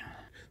 Okay.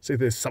 See if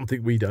there's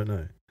something we don't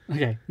know.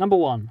 Okay, number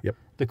 1. Yep.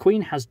 The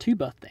Queen has 2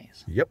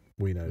 birthdays. Yep,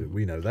 we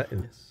know that.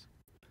 Yes.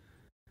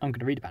 I'm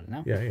going to read about it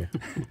now. Yeah.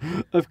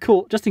 Of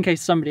course, just in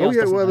case somebody else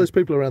doesn't know. There's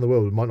people around the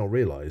world who might not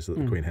realise that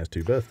the Queen has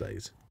 2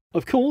 birthdays.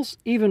 Of course,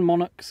 even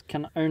monarchs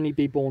can only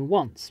be born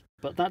once,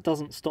 but that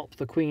doesn't stop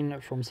the Queen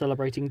from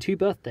celebrating 2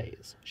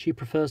 birthdays. She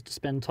prefers to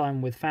spend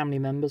time with family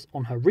members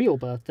on her real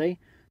birthday,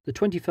 the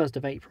 21st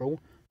of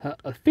April. Her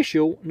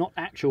official, not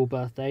actual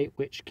birthday,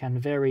 which can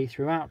vary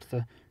throughout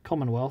the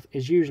Commonwealth,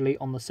 is usually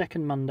on the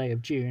 2nd Monday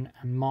of June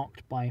and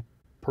marked by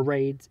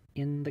parades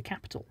in the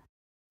capital.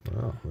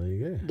 Oh, there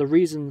you go. The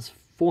reasons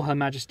for Her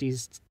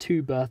Majesty's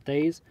 2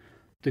 birthdays: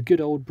 the good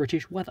old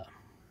British weather.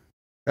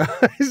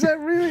 Is that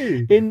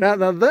really? Now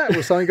that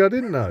was something I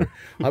didn't know.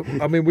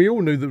 I mean, we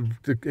all knew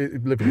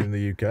that living in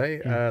the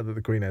UK that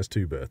the Queen has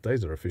 2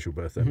 birthdays, her official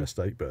birthday and her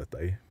state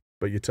birthday.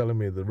 But you're telling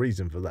me the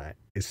reason for that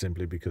is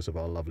simply because of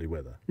our lovely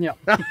weather. Yeah.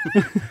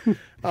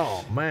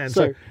 Oh, man.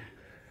 So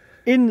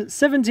in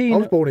 17... I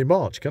was born in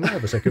March. Can I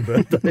have a second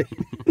birthday?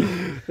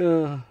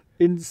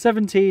 In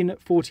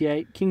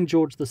 1748, King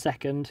George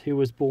II, who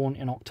was born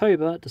in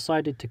October,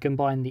 decided to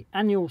combine the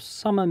annual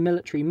summer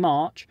military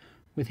march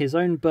with his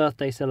own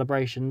birthday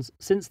celebrations.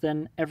 Since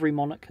then, every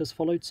monarch has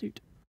followed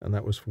suit. And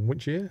that was from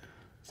which year?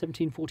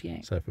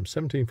 1748. So from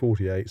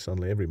 1748,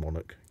 suddenly every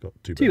monarch got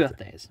 2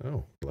 birthdays.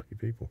 Oh, lucky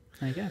people.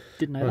 There you go.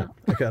 Didn't know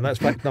that. Okay, and that's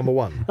fact number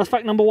 1. That's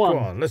fact number 1. Go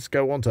on, let's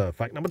go on to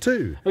fact number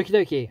 2. Okie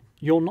dokie.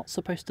 You're not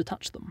supposed to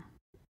touch them.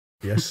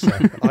 Yes,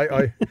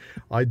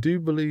 I do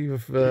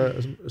believe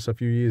a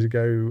few years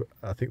ago,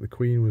 I think the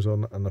Queen was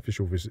on an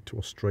official visit to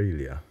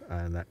Australia,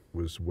 and that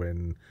was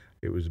when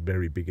it was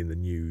very big in the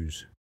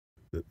news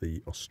that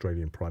the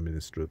Australian Prime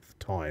Minister at the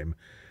time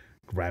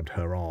grabbed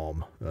her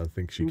arm. I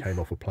think she came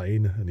off a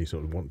plane and he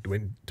sort of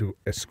went to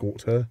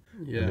escort her.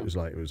 Yeah. And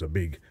it was a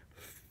big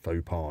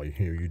faux pas.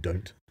 You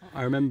don't.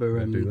 I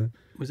remember, do that.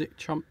 Was it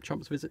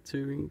Trump's visit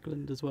to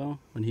England as well?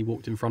 When he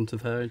walked in front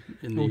of her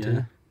in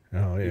the...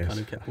 Oh, he yes. kind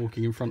of kept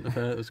walking in front of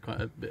her. It was quite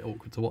a bit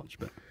awkward to watch,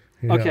 but...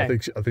 Yeah, Okay.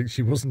 I think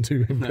she wasn't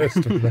too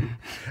impressed with that.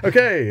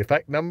 Okay,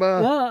 fact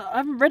number... Well, I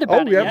haven't read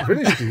about it yet. Oh,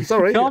 we haven't finished.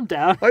 Sorry. Calm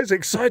down. Oh, it's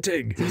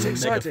exciting. It's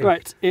exciting.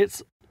 Right,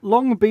 it's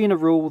long been a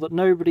rule that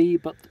nobody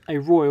but a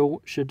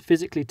royal should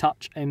physically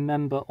touch a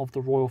member of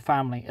the royal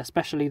family,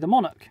 especially the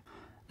monarch.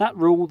 That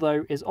rule,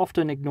 though, is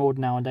often ignored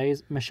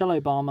nowadays. Michelle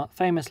Obama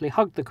famously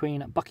hugged the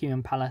Queen at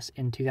Buckingham Palace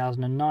in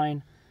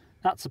 2009.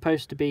 That's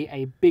supposed to be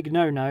a big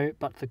no-no,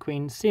 but the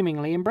Queen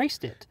seemingly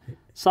embraced it.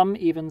 Some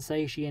even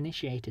say she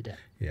initiated it.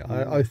 Yeah,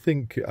 I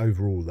think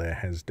overall there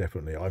has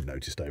definitely, I've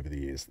noticed over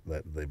the years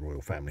that the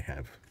royal family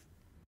have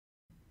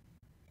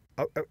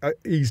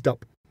eased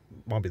up,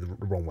 might be the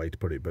wrong way to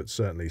put it, but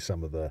certainly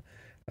some of the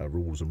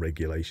rules and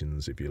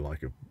regulations, if you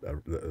like,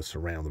 that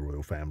surround the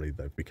royal family,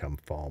 they've become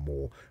far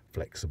more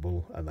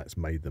flexible, and that's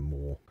made them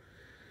more...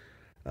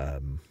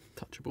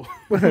 touchable.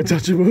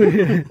 Touchable,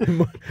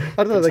 yeah.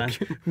 I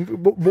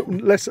don't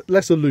know,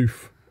 less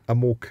aloof and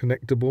more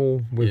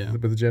connectable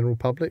with the general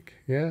public,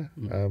 yeah.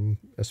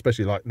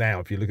 Especially like now,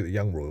 if you look at the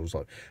young royals,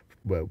 like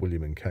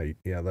William and Kate,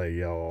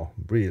 they are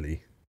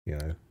really,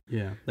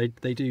 Yeah,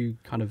 they do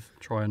kind of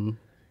try and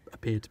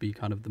appear to be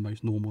kind of the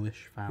most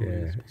normal-ish family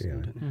as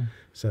possible, don't they?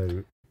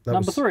 So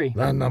Number 3.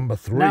 Number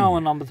 3. Now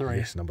on number 3.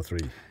 Yes, number 3.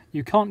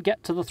 You can't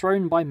get to the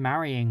throne by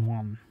marrying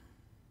one.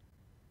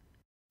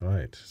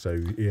 Right. So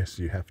yes,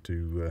 you have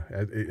to.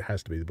 It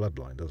has to be the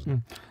bloodline, doesn't it?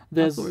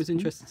 I thought it was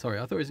interesting. Sorry,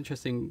 I thought it was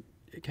interesting.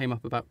 It came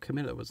up about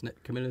Camilla, wasn't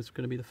it? Camilla's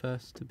going to be the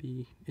first to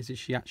be. Is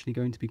she actually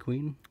going to be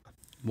queen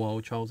while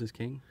Charles is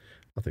king?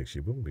 I think she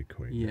will be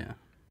queen. Yeah.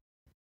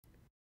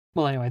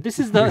 Well, anyway, this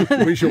is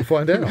the. We shall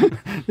find out.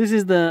 This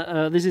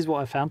is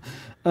what I found.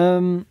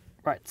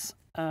 Right.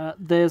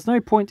 There's no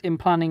point in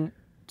planning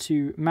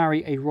to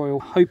marry a royal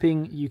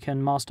hoping you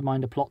can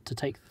mastermind a plot to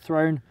take the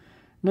throne.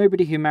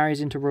 Nobody who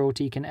marries into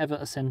royalty can ever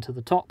ascend to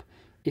the top.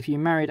 If you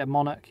married a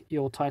monarch,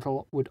 your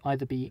title would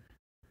either be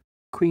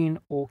queen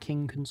or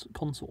king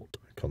consort.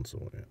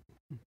 Consort,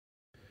 yeah.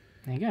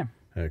 There you go.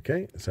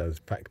 Okay, so it's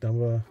fact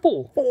number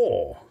 4.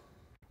 4.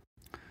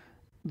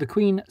 The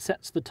queen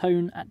sets the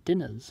tone at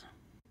dinners.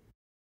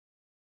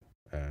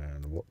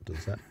 And what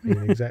does that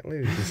mean exactly?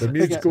 Is this a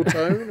musical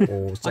tone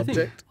or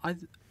subject? I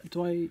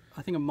think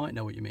I might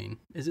know what you mean.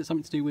 Is it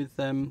something to do with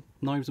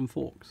knives and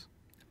forks?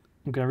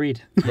 I'm going to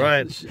read.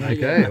 Right.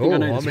 Okay.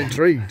 I'm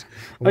intrigued.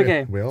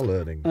 Okay. We are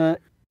learning.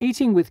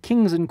 Eating with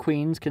kings and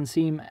queens can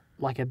seem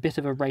like a bit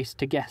of a race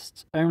to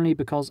guests, only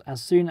because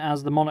as soon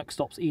as the monarch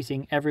stops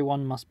eating,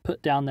 everyone must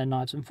put down their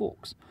knives and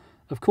forks.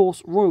 Of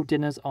course, royal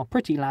dinners are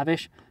pretty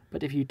lavish,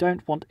 but if you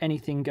don't want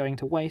anything going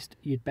to waste,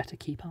 you'd better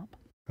keep up.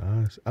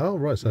 Oh,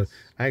 right. So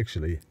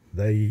actually,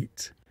 they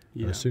eat.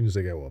 And as soon as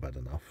they go, I've had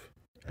enough.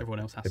 Everyone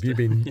else has to.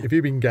 If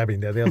you've been gabbing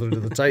down the other end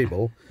of the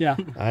table, yeah,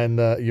 and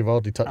you've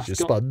hardly touched your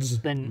spuds,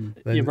 then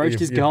your roast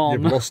is gone.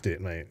 You've lost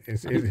it, mate.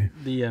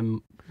 The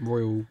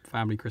royal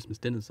family Christmas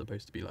dinner is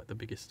supposed to be like the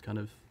biggest kind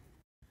of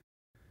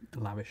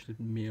lavish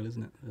meal,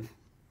 isn't it?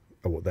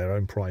 What, their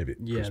own private?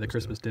 Yeah, the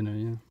Christmas dinner.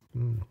 Yeah.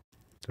 Mm.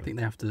 I think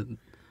they have to.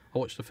 I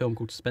watched a film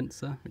called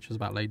Spencer, which was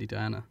about Lady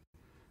Diana,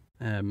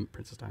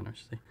 Princess Diana, I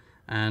should say,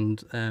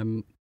 and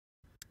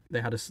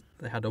they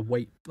had a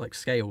weight like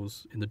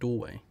scales in the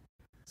doorway.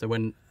 So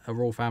when a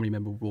royal family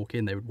member would walk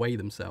in, they would weigh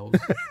themselves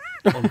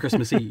on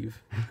Christmas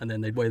Eve, and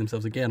then they'd weigh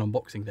themselves again on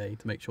Boxing Day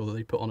to make sure that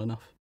they put on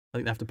enough. I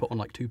think they have to put on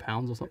like 2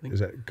 pounds or something. Is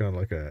that kind of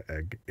like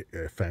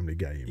a family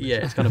game? Yeah,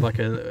 it's kind of like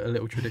a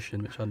little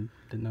tradition, which I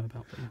didn't know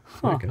about. But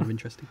yeah, kind of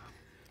interesting.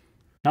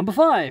 Number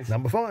 5.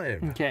 Number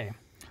 5. Okay.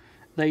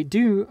 They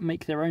do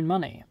make their own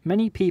money.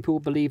 Many people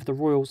believe the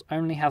royals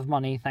only have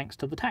money thanks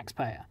to the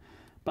taxpayer,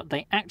 but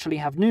they actually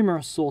have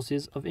numerous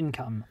sources of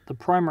income. The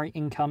primary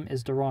income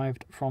is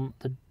derived from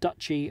the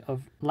Duchy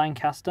of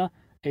Lancaster,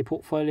 a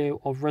portfolio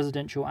of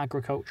residential,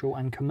 agricultural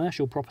and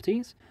commercial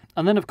properties.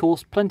 And then, of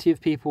course, plenty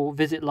of people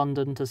visit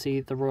London to see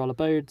the royal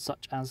abodes,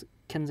 such as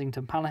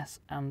Kensington Palace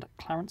and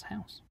Clarence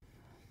House.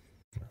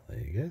 Well, there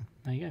you go.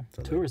 There you go.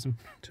 So Tourism.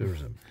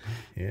 Tourism,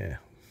 yeah.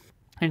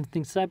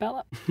 Anything to say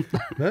about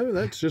that? No,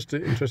 that's just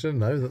interesting to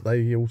know that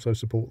they also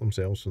support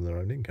themselves from their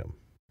own income.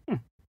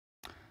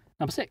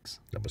 Number 6.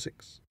 Number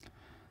 6.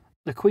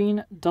 The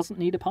Queen doesn't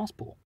need a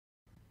passport.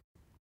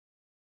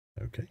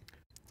 Okay.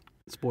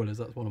 Spoilers,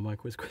 that's one of my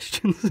quiz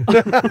questions. You're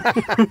going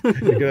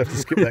to have to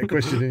skip that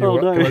question in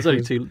your no, there's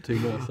only two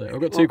more, so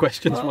I've got 2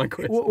 questions for my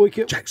quiz.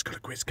 Jack's got a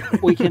quiz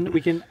coming. We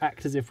can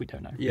act as if we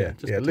don't know. Yeah,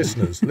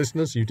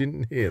 listeners, you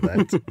didn't hear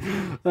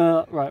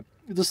that. Right.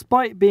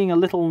 Despite being a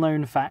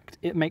little-known fact,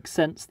 it makes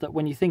sense that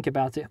when you think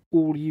about it,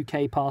 all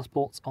UK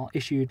passports are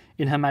issued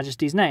in Her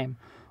Majesty's name.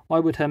 Why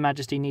would Her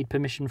Majesty need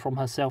permission from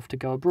herself to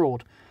go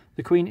abroad?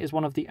 The Queen is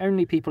one of the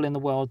only people in the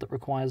world that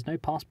requires no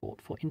passport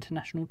for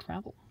international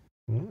travel.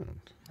 Right.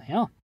 They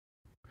are.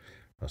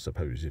 I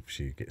suppose if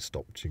she gets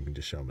stopped, she can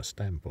just show them a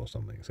stamp or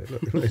something. Say,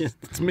 look,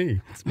 it's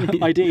me. It's me.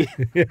 ID.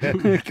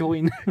 Yeah.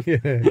 Queen. Yeah.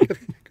 Got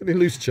any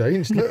loose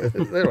change? Look,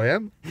 there I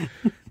am.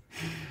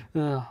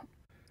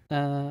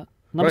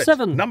 Number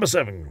 7. Number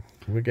 7.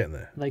 We're getting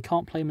there. They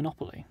can't play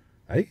Monopoly.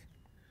 Eh?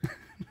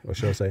 Or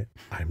shall I say,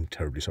 I'm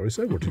terribly sorry,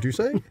 sir. What did you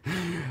say?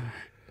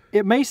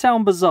 It may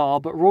sound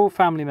bizarre, but royal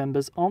family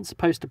members aren't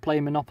supposed to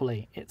play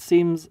Monopoly. It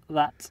seems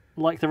that,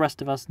 like the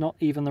rest of us, not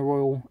even the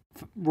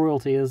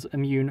royalty is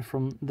immune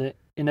from the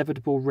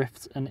inevitable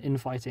rifts and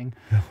infighting.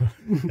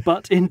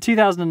 But in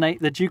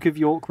 2008, the Duke of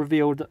York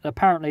revealed that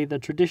apparently the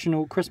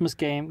traditional Christmas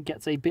game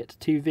gets a bit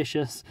too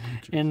vicious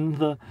in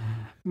the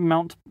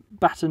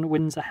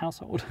Mountbatten-Windsor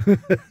household.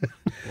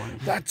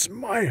 That's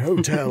my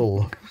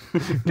hotel.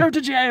 Go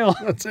to jail.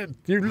 That's it.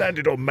 You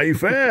landed on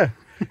Mayfair.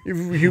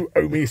 You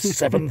owe me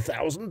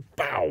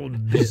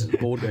 £7,000. This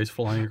board goes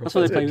flying across.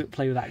 That's why they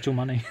play with actual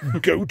money.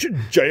 Go to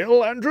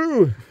jail,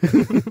 Andrew.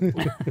 You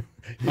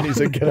need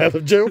a get out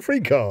of jail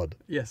free card.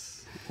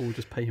 Yes, or we'll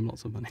just pay him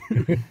lots of money.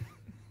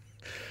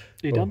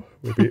 You done?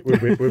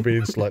 We're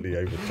being slightly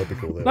over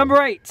topical there.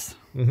 Number 8.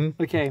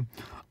 Mm-hmm. Okay.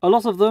 A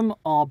lot of them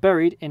are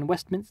buried in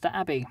Westminster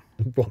Abbey.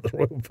 What, the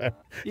royal family?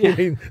 Yeah. You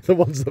mean the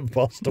ones that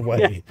passed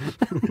away?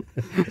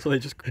 Yeah. So they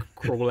just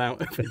crawl out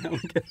every now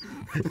and again.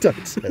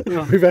 Don't say.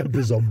 We've had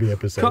the zombie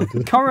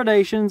episode.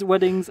 Coronations,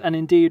 weddings, and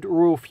indeed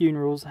royal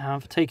funerals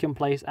have taken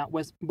place at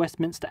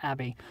Westminster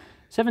Abbey.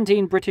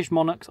 17 British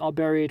monarchs are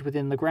buried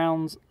within the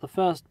grounds, the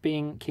first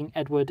being King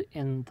Edward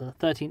in the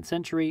 13th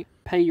century.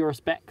 Pay your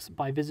respects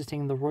by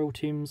visiting the royal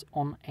tombs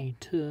on a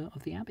tour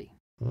of the abbey.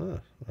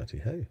 Ah,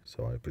 righty-ho.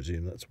 So I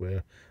presume that's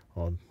where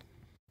our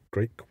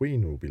great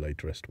Queen will be laid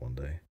to rest one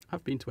day.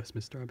 I've been to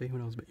Westminster Abbey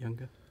when I was a bit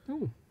younger.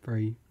 Oh,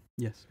 very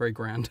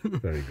grand.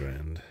 Very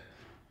grand.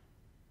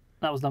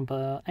 That was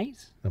number 8?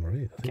 Number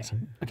 8, I think so.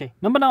 Okay,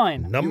 number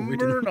 9.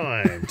 Number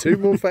 9. 2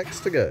 more facts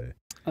to go.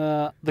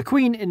 The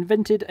Queen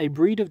invented a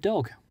breed of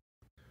dog.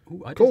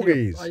 Ooh,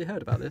 Corgis. I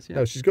heard about this, yeah.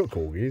 No, she's got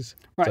corgis,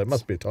 Right. so it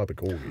must be a type of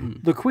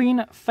corgi. The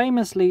Queen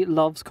famously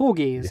loves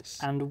corgis, Yes.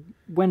 and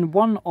when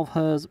one of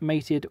hers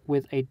mated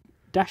with a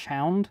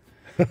dachshund,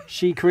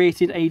 she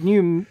created a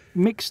new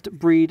mixed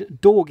breed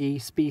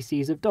Dorgie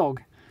species of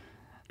dog.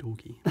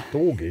 Dorgie.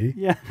 Dorgie?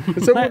 Yeah.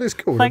 Is that what it's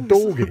called? A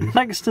dorgie?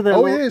 Thanks to their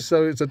Oh, yes,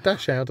 so it's a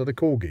dachshund and a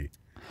corgi.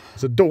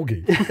 It's a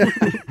doggy.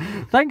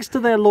 Thanks to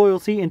their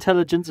loyalty,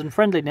 intelligence, and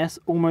friendliness,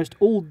 almost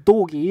all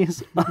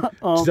dorgies are.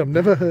 I've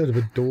never heard of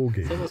a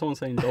dorgie. So that's someone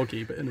saying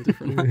doggy, but in a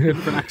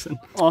different accent.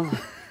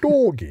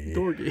 Dorgie.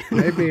 Dorgie.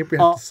 Maybe we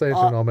have to say it in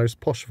our most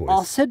posh voice.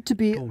 Are said to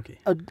be. Dorgie.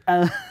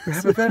 We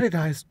have a very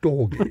nice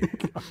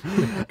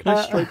dorgie. Can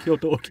I stroke your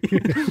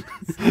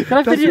dorgie? Can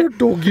I Does finish? your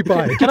dorgie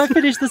bite? Can I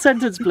finish the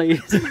sentence,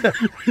 please?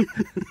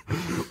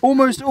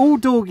 Almost all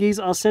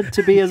dorgies are said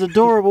to be as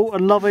adorable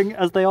and loving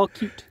as they are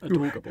cute.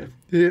 Adorable.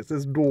 Yes,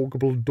 this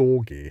adorable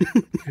dorgie.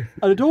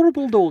 An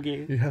adorable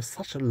dorgie. You have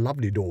such a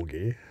lovely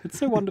dorgie. It's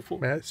so wonderful.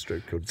 May I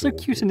stroke your So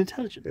dorgie? cute and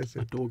intelligent. Yes,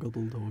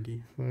 Adorable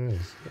doggy.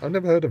 yes. I've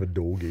never heard of a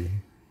dorgie.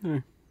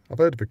 No. I've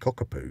heard of a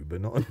cockapoo, but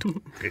not a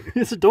dorgie.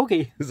 It's a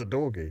doggy. It's a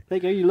dorgie. There you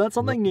go, you learned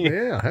something new.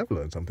 Yeah, I have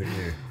learned something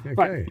new. Okay.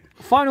 Right,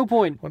 final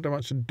point. Wonder how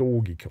much a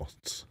dorgie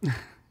costs.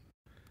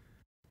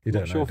 You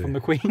don't Not sure know, from do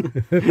the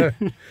Queen.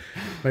 you?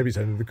 Maybe it's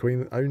only the Queen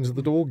that owns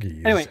the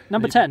dorgies. Anyway,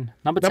 number 10.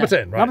 Number 10. Number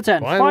 10, right. Number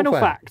 10. Final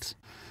fact.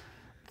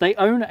 They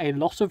own a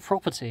lot of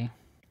property.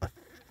 I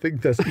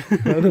think that's...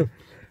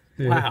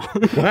 Wow.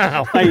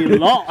 Wow. A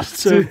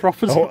lot of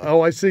property.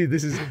 Oh, I see.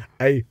 This is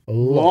a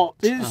lot.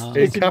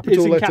 It's In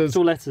capital in letters.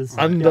 capital letters.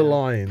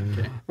 Underlined.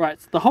 Okay. Right.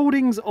 The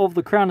holdings of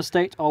the Crown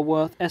Estate are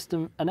worth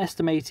an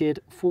estimated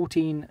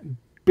 £14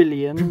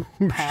 billion.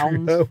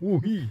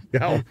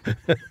 Yeah.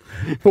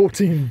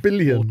 14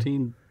 billion.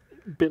 14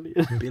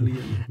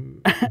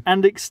 billion.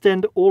 And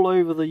extend all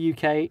over the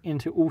UK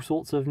into all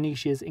sorts of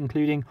niches,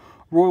 including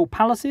royal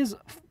palaces,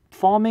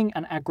 farming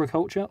and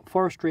agriculture,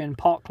 forestry and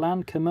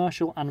parkland,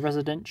 commercial and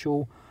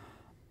residential,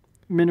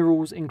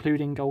 minerals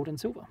including gold and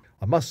silver.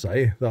 I must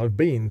say that I've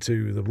been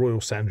to the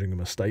Royal Sandringham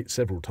Estate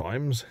several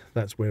times.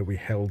 That's where we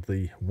held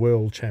the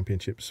World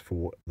Championships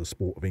for the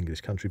sport of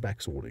English country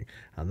backswording,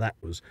 and that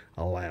was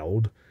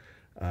allowed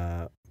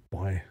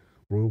by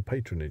royal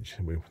patronage.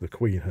 The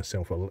Queen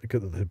herself,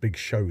 the big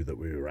show that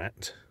we were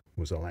at,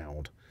 was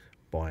allowed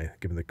by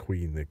giving the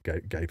Queen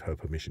gave her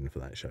permission for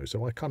that show.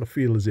 So I kind of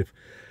feel as if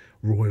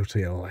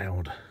royalty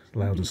allowed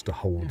us to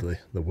hold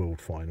the world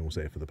finals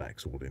there for the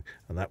backswording,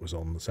 and that was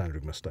on the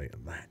Sandringham Estate,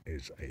 and that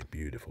is a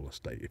beautiful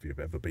estate if you've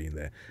ever been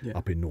there.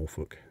 Up in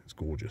Norfolk. It's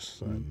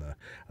gorgeous. And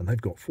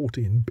they've got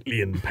 £14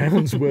 billion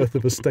worth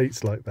of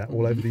estates like that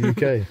all over the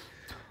UK.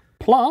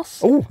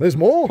 Plus, there's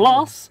more.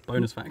 Bonus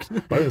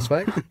fact. Bonus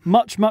fact.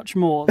 much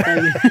more.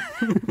 They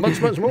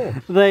much more.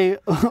 They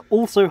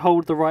also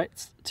hold the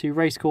rights to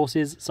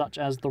racecourses such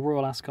as the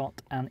Royal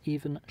Ascot and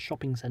even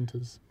shopping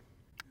centres.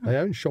 They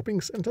own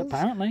shopping centres?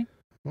 Apparently.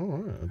 Oh,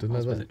 right. I didn't I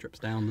know suppose that. it drips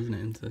down, doesn't it,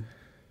 into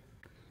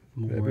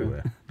more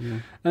Everywhere.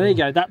 There you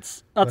go.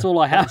 That's all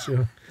I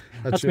have.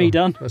 That's me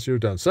done. That's you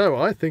done. So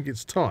I think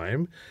it's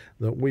time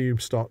that we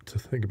start to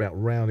think about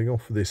rounding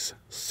off this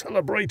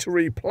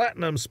celebratory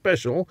platinum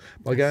special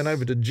by going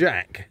over to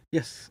Jack.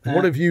 Yes.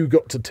 What have you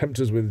got to tempt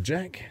us with,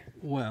 Jack?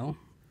 Well,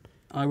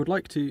 I would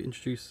like to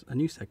introduce a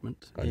new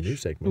segment. A new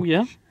segment. Oh,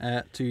 yeah?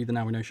 To the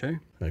Now We Know show.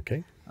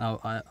 Okay.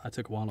 I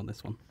took a while on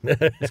this one.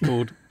 It's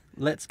called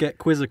Let's Get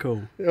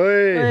Quizzical.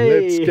 Hey,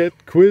 let's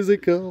get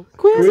quizzical.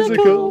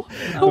 Quizzical.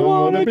 I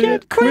wanna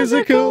get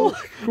quizzical.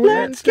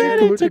 Let's get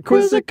into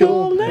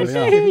quizzical. Let's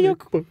hear your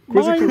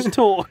mind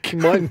talk.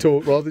 Mind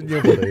talk rather than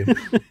your body.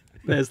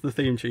 There's the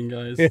theme tune,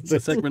 guys. Yes. The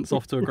segment's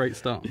off to a great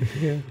start.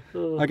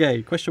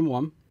 Okay, question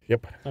 1.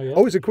 Yep. Oh, yeah?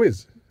 It's a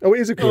quiz. Oh, it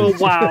is a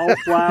quiz. Oh,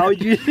 wow.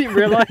 You didn't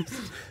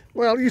realise.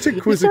 Well, you said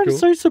You quizzical. sound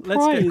so Let's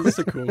surprised. get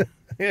quizzical.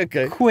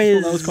 Okay.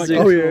 Quiz. That was quite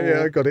Oh,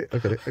 yeah, I got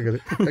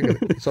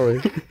it.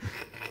 Sorry.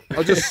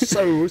 I'm just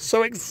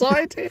so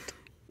excited.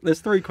 There's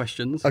 3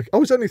 questions. Okay.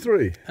 Oh, it's only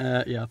 3.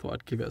 Yeah, I thought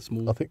I'd give it a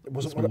small... I think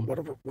wasn't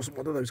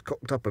one of those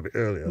cocked up a bit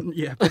earlier.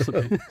 Yeah,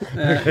 possibly.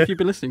 If you've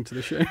been listening to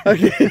the show.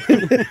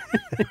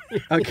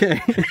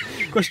 Okay.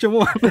 Question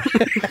 1.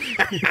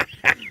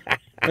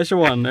 Question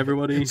 1,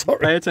 everybody. Sorry.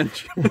 Pay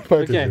attention.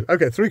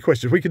 Okay, 3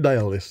 questions. We can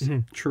nail this.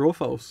 True or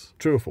false?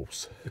 True or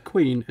false? The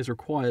Queen is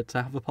required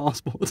to have a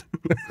passport.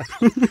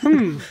 Let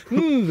me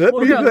think.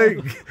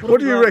 What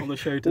do you On reckon? the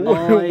show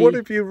today? What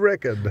if you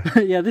reckon?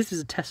 Yeah, this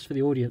is a test for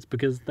the audience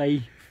because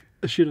they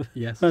should have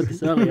Yes. heard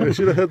this I earlier.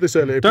 should have heard this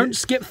earlier. Don't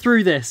skip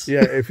through this.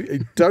 Yeah, if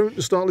you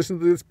don't start listening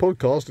to this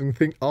podcast and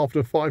think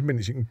after 5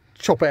 minutes you can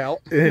chop out,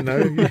 you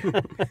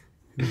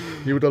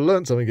would have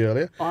learned something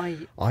earlier.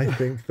 I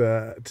think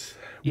that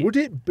would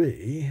it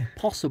be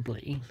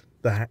Possibly.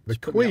 that the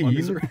Put me out of my Queen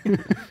misery.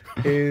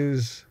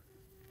 is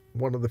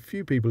one of the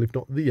few people, if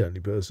not the only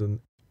person,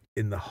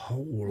 in the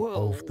whole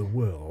of the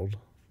world,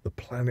 the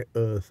planet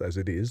Earth as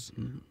it is,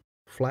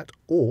 flat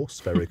or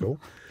spherical,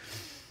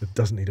 that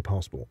doesn't need a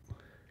passport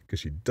because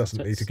she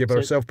doesn't need to give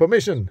herself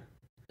permission.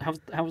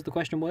 How was the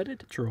question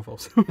worded? True or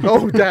false?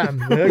 Oh,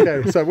 damn.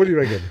 Okay, so what do you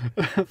reckon?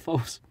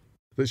 False.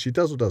 That she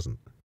does or doesn't?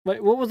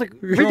 Wait, what was the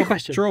read the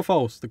question? True or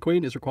false? The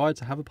Queen is required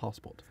to have a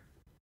passport.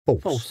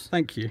 False. False.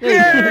 Thank you. Yay!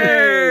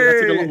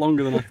 That took a lot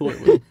longer than I thought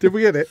it would. Did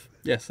we get it?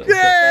 Yes. That was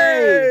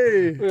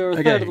Yay! We were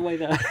a third of the way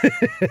there.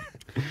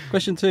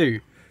 Question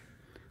 2.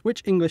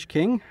 Which English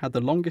king had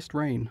the longest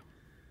reign?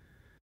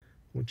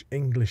 Which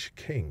English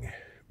king?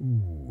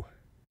 Ooh.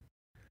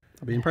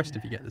 I'll be impressed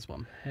if you get this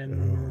one.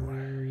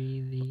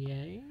 Henry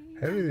VIII.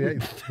 Henry VIII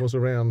was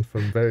around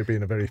from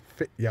being a very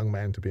fit young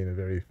man to being a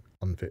very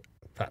unfit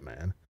fat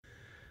man.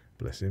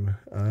 Bless him.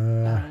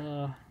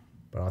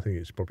 But I think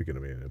it's probably going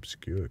to be an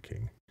obscure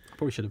king. I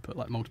probably should have put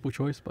like multiple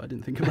choice, but I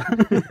didn't think of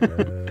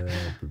that.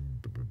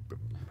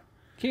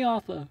 King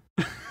Arthur.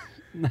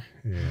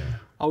 Yeah.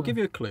 I'll give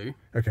you a clue.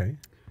 Okay.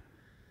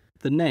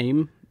 The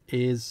name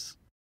is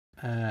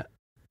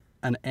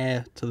an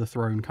heir to the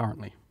throne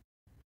currently.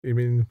 You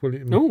mean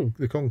William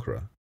the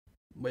Conqueror?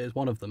 Well, it's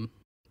one of them.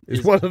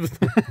 It's one of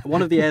them.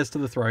 One of the heirs to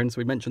the throne. So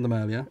we mentioned them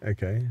earlier.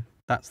 Okay.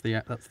 That's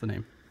the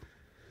name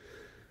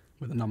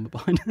with a number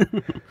behind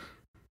it.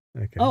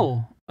 Okay.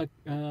 Oh,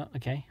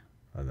 okay.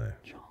 I know.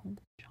 Charles.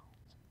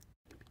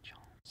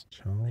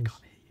 Charles.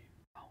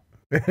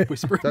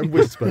 Whispering. Don't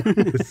whisper.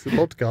 This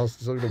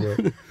podcast is not going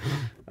to work.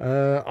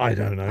 I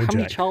don't know. How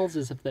many Jack.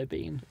 Charleses have there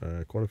been?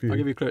 Quite a few. I'll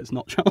give you a clue. It's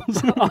not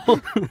Charles.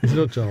 It's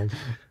not Charles.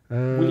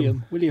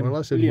 William. Well,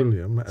 I said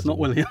William. It's not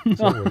William.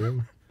 It's not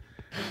William.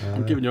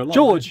 I'm giving you a lot.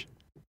 George.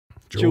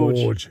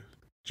 George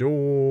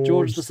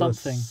the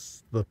something.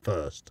 The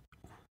first.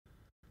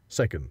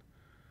 Second.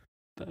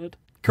 Third.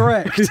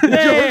 Correct. George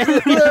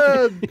the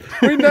Third.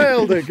 We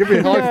nailed it. Give me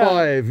a high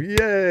five.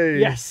 Yay.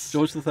 Yes.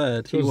 George the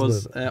Third. He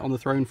was on the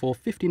throne for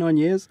 59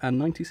 years and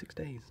 96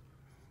 days.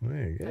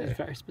 There you go. That is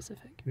very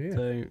specific. Yeah.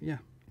 So yeah,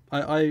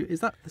 is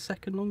that the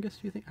second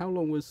longest? Do you think? How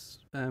long was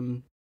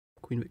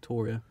Queen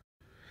Victoria?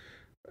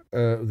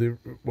 The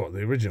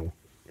original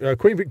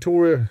Queen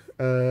Victoria.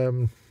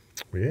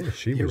 Yeah,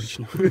 she was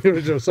the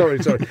original. Sorry.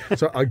 So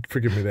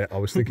forgive me there. I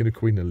was thinking of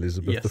Queen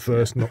Elizabeth the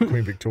First, not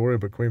Queen Victoria,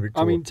 but Queen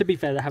Victoria. I mean, to be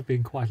fair, there have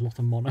been quite a lot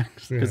of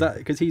monarchs.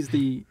 Because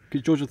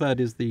George III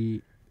is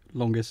the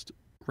longest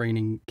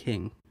reigning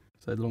king.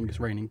 So the longest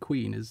reigning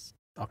queen is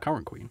our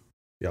current queen.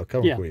 Yeah, our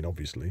current queen,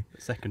 obviously.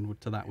 The second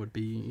to that would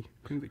be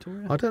Queen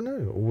Victoria. I don't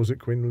know, or was it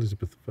Queen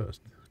Elizabeth I?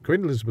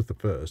 Queen Elizabeth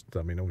I.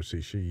 I mean,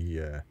 obviously she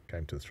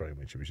came to the throne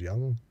when she was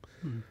young,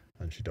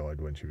 and she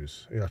died when she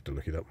was. You'll have to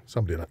look it up.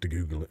 Somebody will have to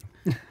Google it.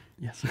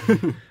 Yes.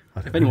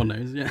 If anyone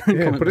knows,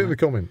 put it in the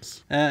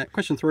comments.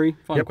 Question 3,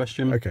 final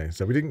question. Okay,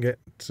 so we didn't get.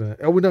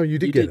 No, you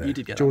did get that. You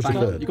did get George that.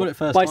 III. You got it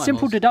first By time,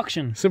 simple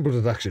deduction. Simple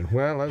deduction.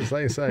 Well, as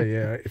they say,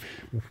 yeah.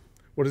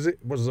 What is it?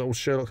 What does old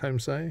Sherlock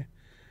Holmes say?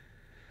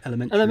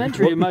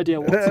 Elementary, my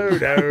dear Watson.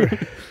 No.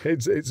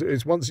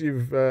 It's once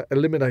you've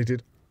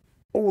eliminated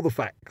all the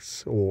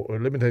facts or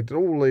eliminated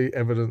all the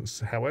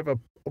evidence, however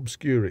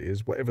obscure it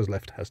is, whatever's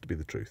left has to be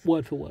the truth.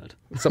 Word for word.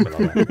 Something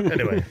like that.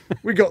 Anyway,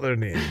 we got there in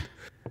the end.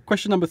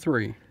 Question number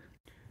 3.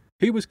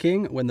 Who was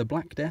king when the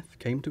Black Death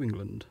came to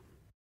England?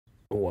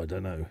 Oh, I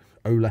don't know.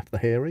 Olaf the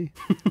Hairy?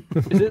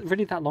 Is it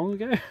really that long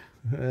ago?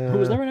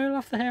 Was there an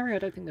Olaf the Hairy? I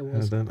don't think there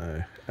was. I don't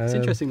know. It's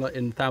interesting, like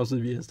in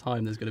thousands of years'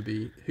 time, there's going to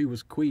be who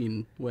was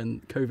queen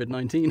when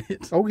COVID-19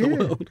 hit the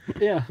world.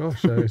 Yeah.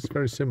 Gosh, so it's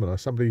very similar.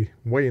 Somebody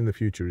way in the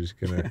future is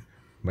going to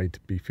make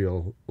me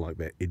feel like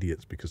they're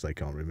idiots because they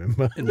can't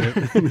remember. in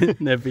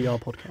their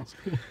VR podcast.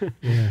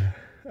 Yeah.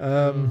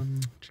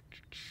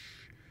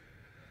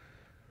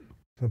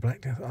 The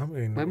Black Death. I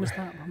mean, when was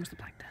that? When was the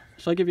Black Death?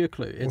 Shall I give you a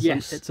clue?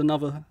 It's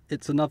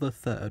another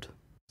third.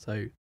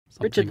 So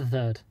Richard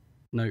III.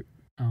 Nope.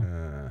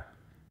 Oh.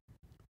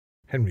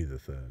 Henry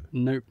III.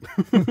 Nope.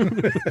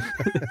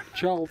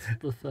 Charles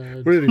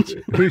III. Really,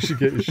 we should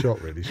get your shot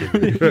ready,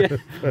 shouldn't we?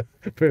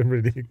 We're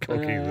really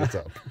cocking this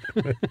up.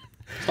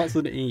 Starts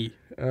with an E.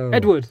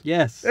 Edward.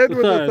 Yes.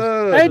 Edward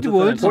III.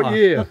 Edward. What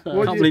year? I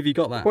can't believe you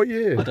got that. What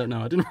year? I don't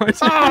know. I didn't write it.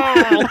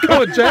 Oh,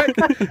 come on, Jack.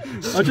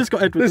 I just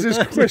got Edward. This is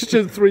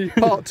question 3,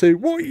 part 2.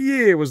 What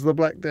year was the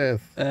Black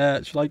Death?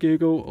 Shall I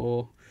Google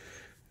or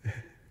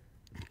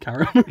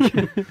carry on?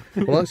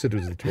 Well, I said it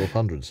was the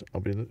 1200s.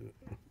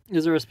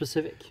 Is there a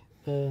specific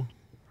kind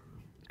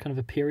of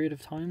a period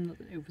of time that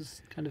it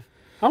was kind of...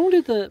 How long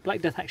did the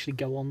Black Death actually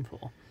go on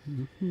for?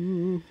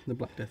 The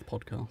Black Death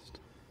podcast.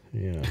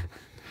 Yeah.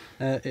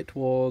 It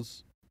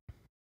was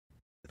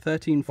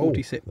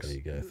 1346. There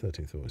you go,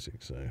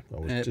 1346. So I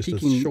was just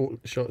peaking...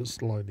 short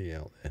slightly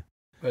out there.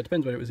 Well, it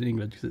depends when it was in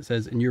England, because it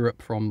says in Europe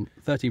from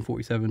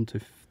 1347 to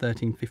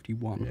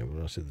 1351. Yeah,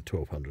 well, I said the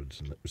 1200s,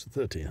 and it was the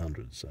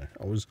 1300s. So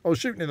I was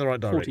shooting in the right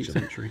direction. 14th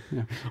century.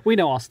 Yeah. We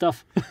know our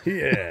stuff.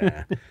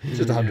 Yeah,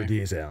 just 100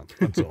 years out.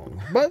 That's all.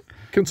 But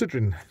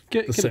considering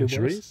the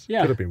centuries,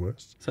 could have been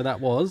worse. So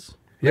that was.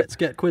 Let's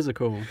get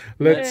quizzical.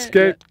 Let's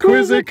get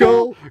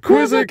quizzical,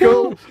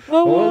 quizzical.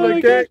 I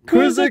wanna get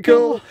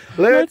quizzical.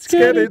 Let's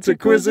get into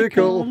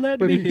quizzical. Let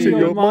me hear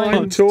your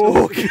mind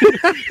talk.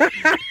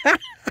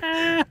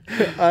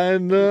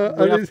 And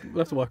we'll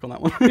have to work on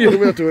that one. Yeah,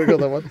 we have to work on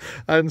that one.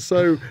 And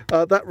so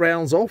that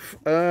rounds off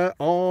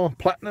our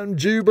Platinum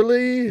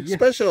Jubilee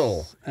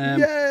special.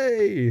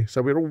 Yay!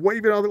 So we're all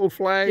waving our little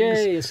flags.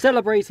 Yay!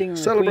 Celebrating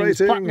Queen's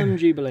Platinum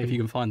Jubilee. If you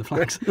can find the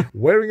flags.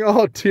 Wearing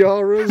our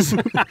tiaras,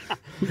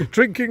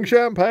 drinking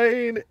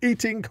champagne,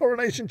 eating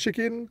coronation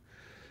chicken.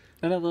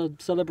 And other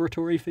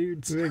celebratory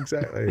foods.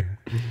 Exactly.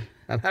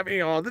 And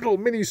having our little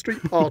mini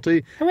street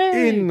party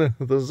in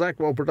the Zak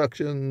Wylde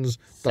Productions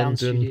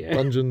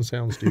Dungeon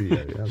Sound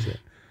Studio. That's it.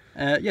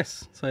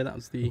 Yes, so that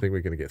was the... I think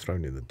we're going to get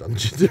thrown in the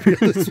dungeon, to be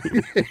honest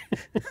with you.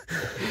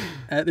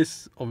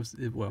 This,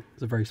 obviously, well,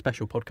 it's a very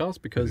special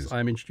podcast because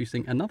I'm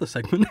introducing another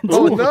segment.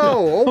 Oh,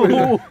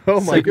 no!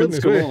 Oh my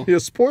goodness. You're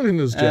spoiling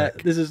us,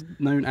 Jack. This is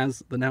known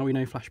as the Now We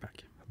Know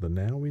Flashback. The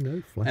Now We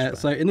Know Flashback.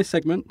 So in this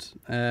segment...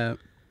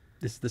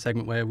 this is the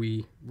segment where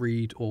we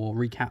read or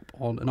recap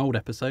on an old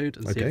episode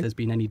and see if there's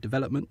been any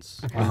developments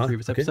in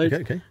previous episodes.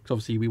 Because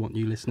obviously we want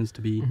you listeners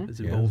to be as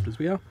involved as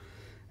we are.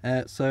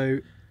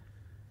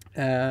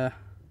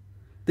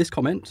 This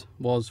comment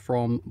was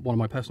from one of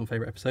my personal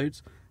favourite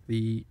episodes,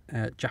 the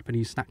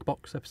Japanese snack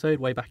box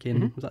episode way back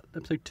in, was that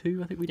episode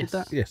 2? I think we did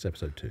that? Yes,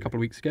 episode 2. A couple of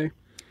weeks ago.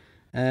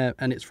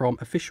 And it's from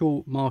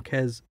Official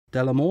Marquez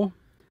Delamore,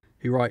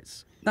 who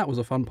writes, "That was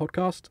a fun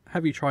podcast.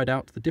 Have you tried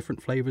out the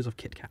different flavours of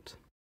Kit Kat?"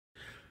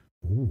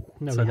 Ooh.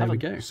 No, so there we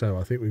go. So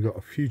I think we've got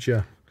a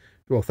future.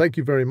 Well, thank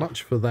you very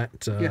much for that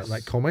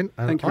that comment.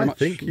 And thank you very much,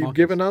 think you've Marcus.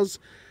 given us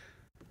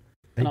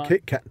a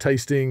Kit Kat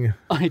tasting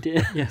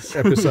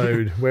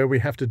episode where we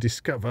have to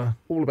discover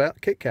all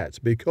about Kit Kats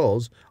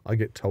because I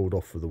get told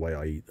off for the way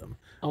I eat them.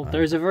 Oh,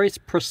 there is a very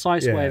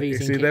precise way of eating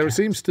Kit Kats. There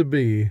seems to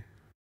be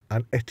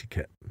an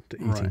etiquette to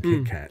eating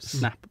Kit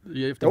Kats.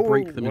 You have to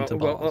break them into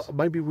bars.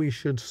 Maybe we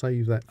should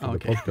save that for the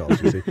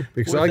podcast, you see.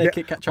 Because I get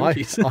Kit Kat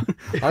chunkies?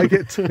 I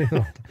get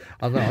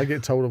I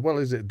get told, well,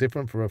 is it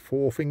different for a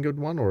 4-fingered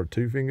one or a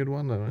 2-fingered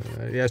one?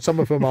 Yeah, some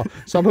of them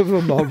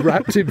are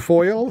wrapped in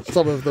foil,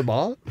 some of them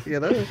are, you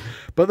know.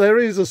 But there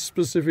is a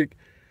specific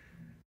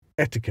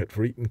etiquette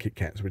for eating Kit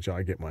Kats, which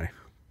I get my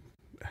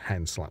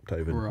hand slapped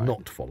over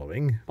not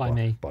following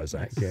by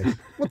Zak. Yes.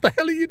 What the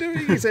hell are you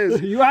doing? He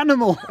says. You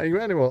animal. You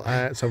animal.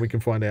 So we can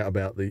find out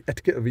about the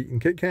etiquette of eating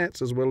Kit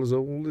Kats as well as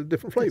all the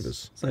different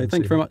flavours. So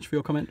thank you very much for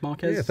your comment,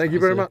 Marquez. Yeah, thank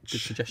you very much.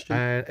 Good suggestion.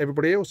 And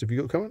everybody else, if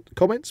you've got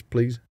comments,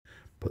 please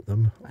put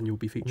them. And you'll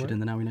be featured in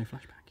the Now We Know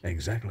Flashback.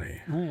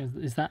 Exactly. Oh,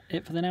 is that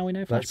it for the Now We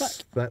Know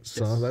Flashback?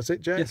 That's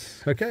it, Jack.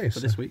 Yes. Okay. For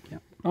this week, yeah.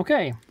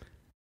 Okay.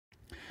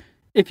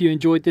 If you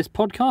enjoyed this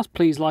podcast,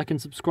 please like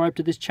and subscribe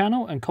to this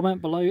channel and comment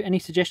below any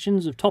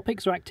suggestions of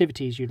topics or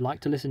activities you'd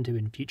like to listen to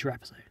in future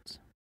episodes.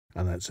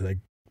 And that's a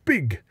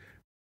big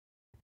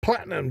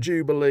Platinum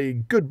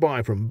Jubilee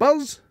goodbye from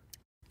Buzz.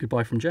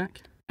 Goodbye from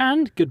Jack.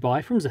 And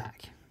goodbye from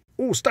Zak.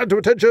 All stand to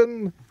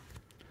attention.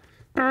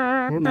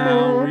 Now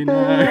we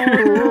know.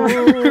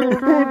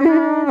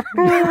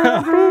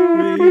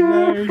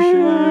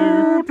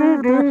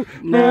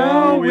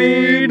 Now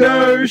we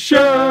know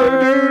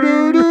show.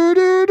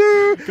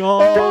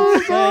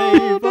 God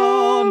save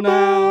our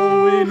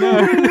Now We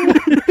Know.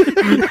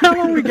 How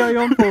long are we going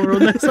on for on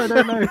this? I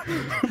don't know.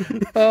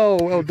 Oh,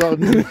 well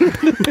done.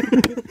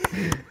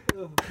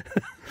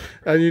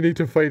 And you need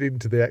to fade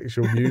into the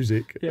actual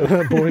music at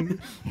that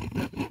point.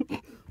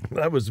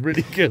 That was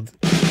really good.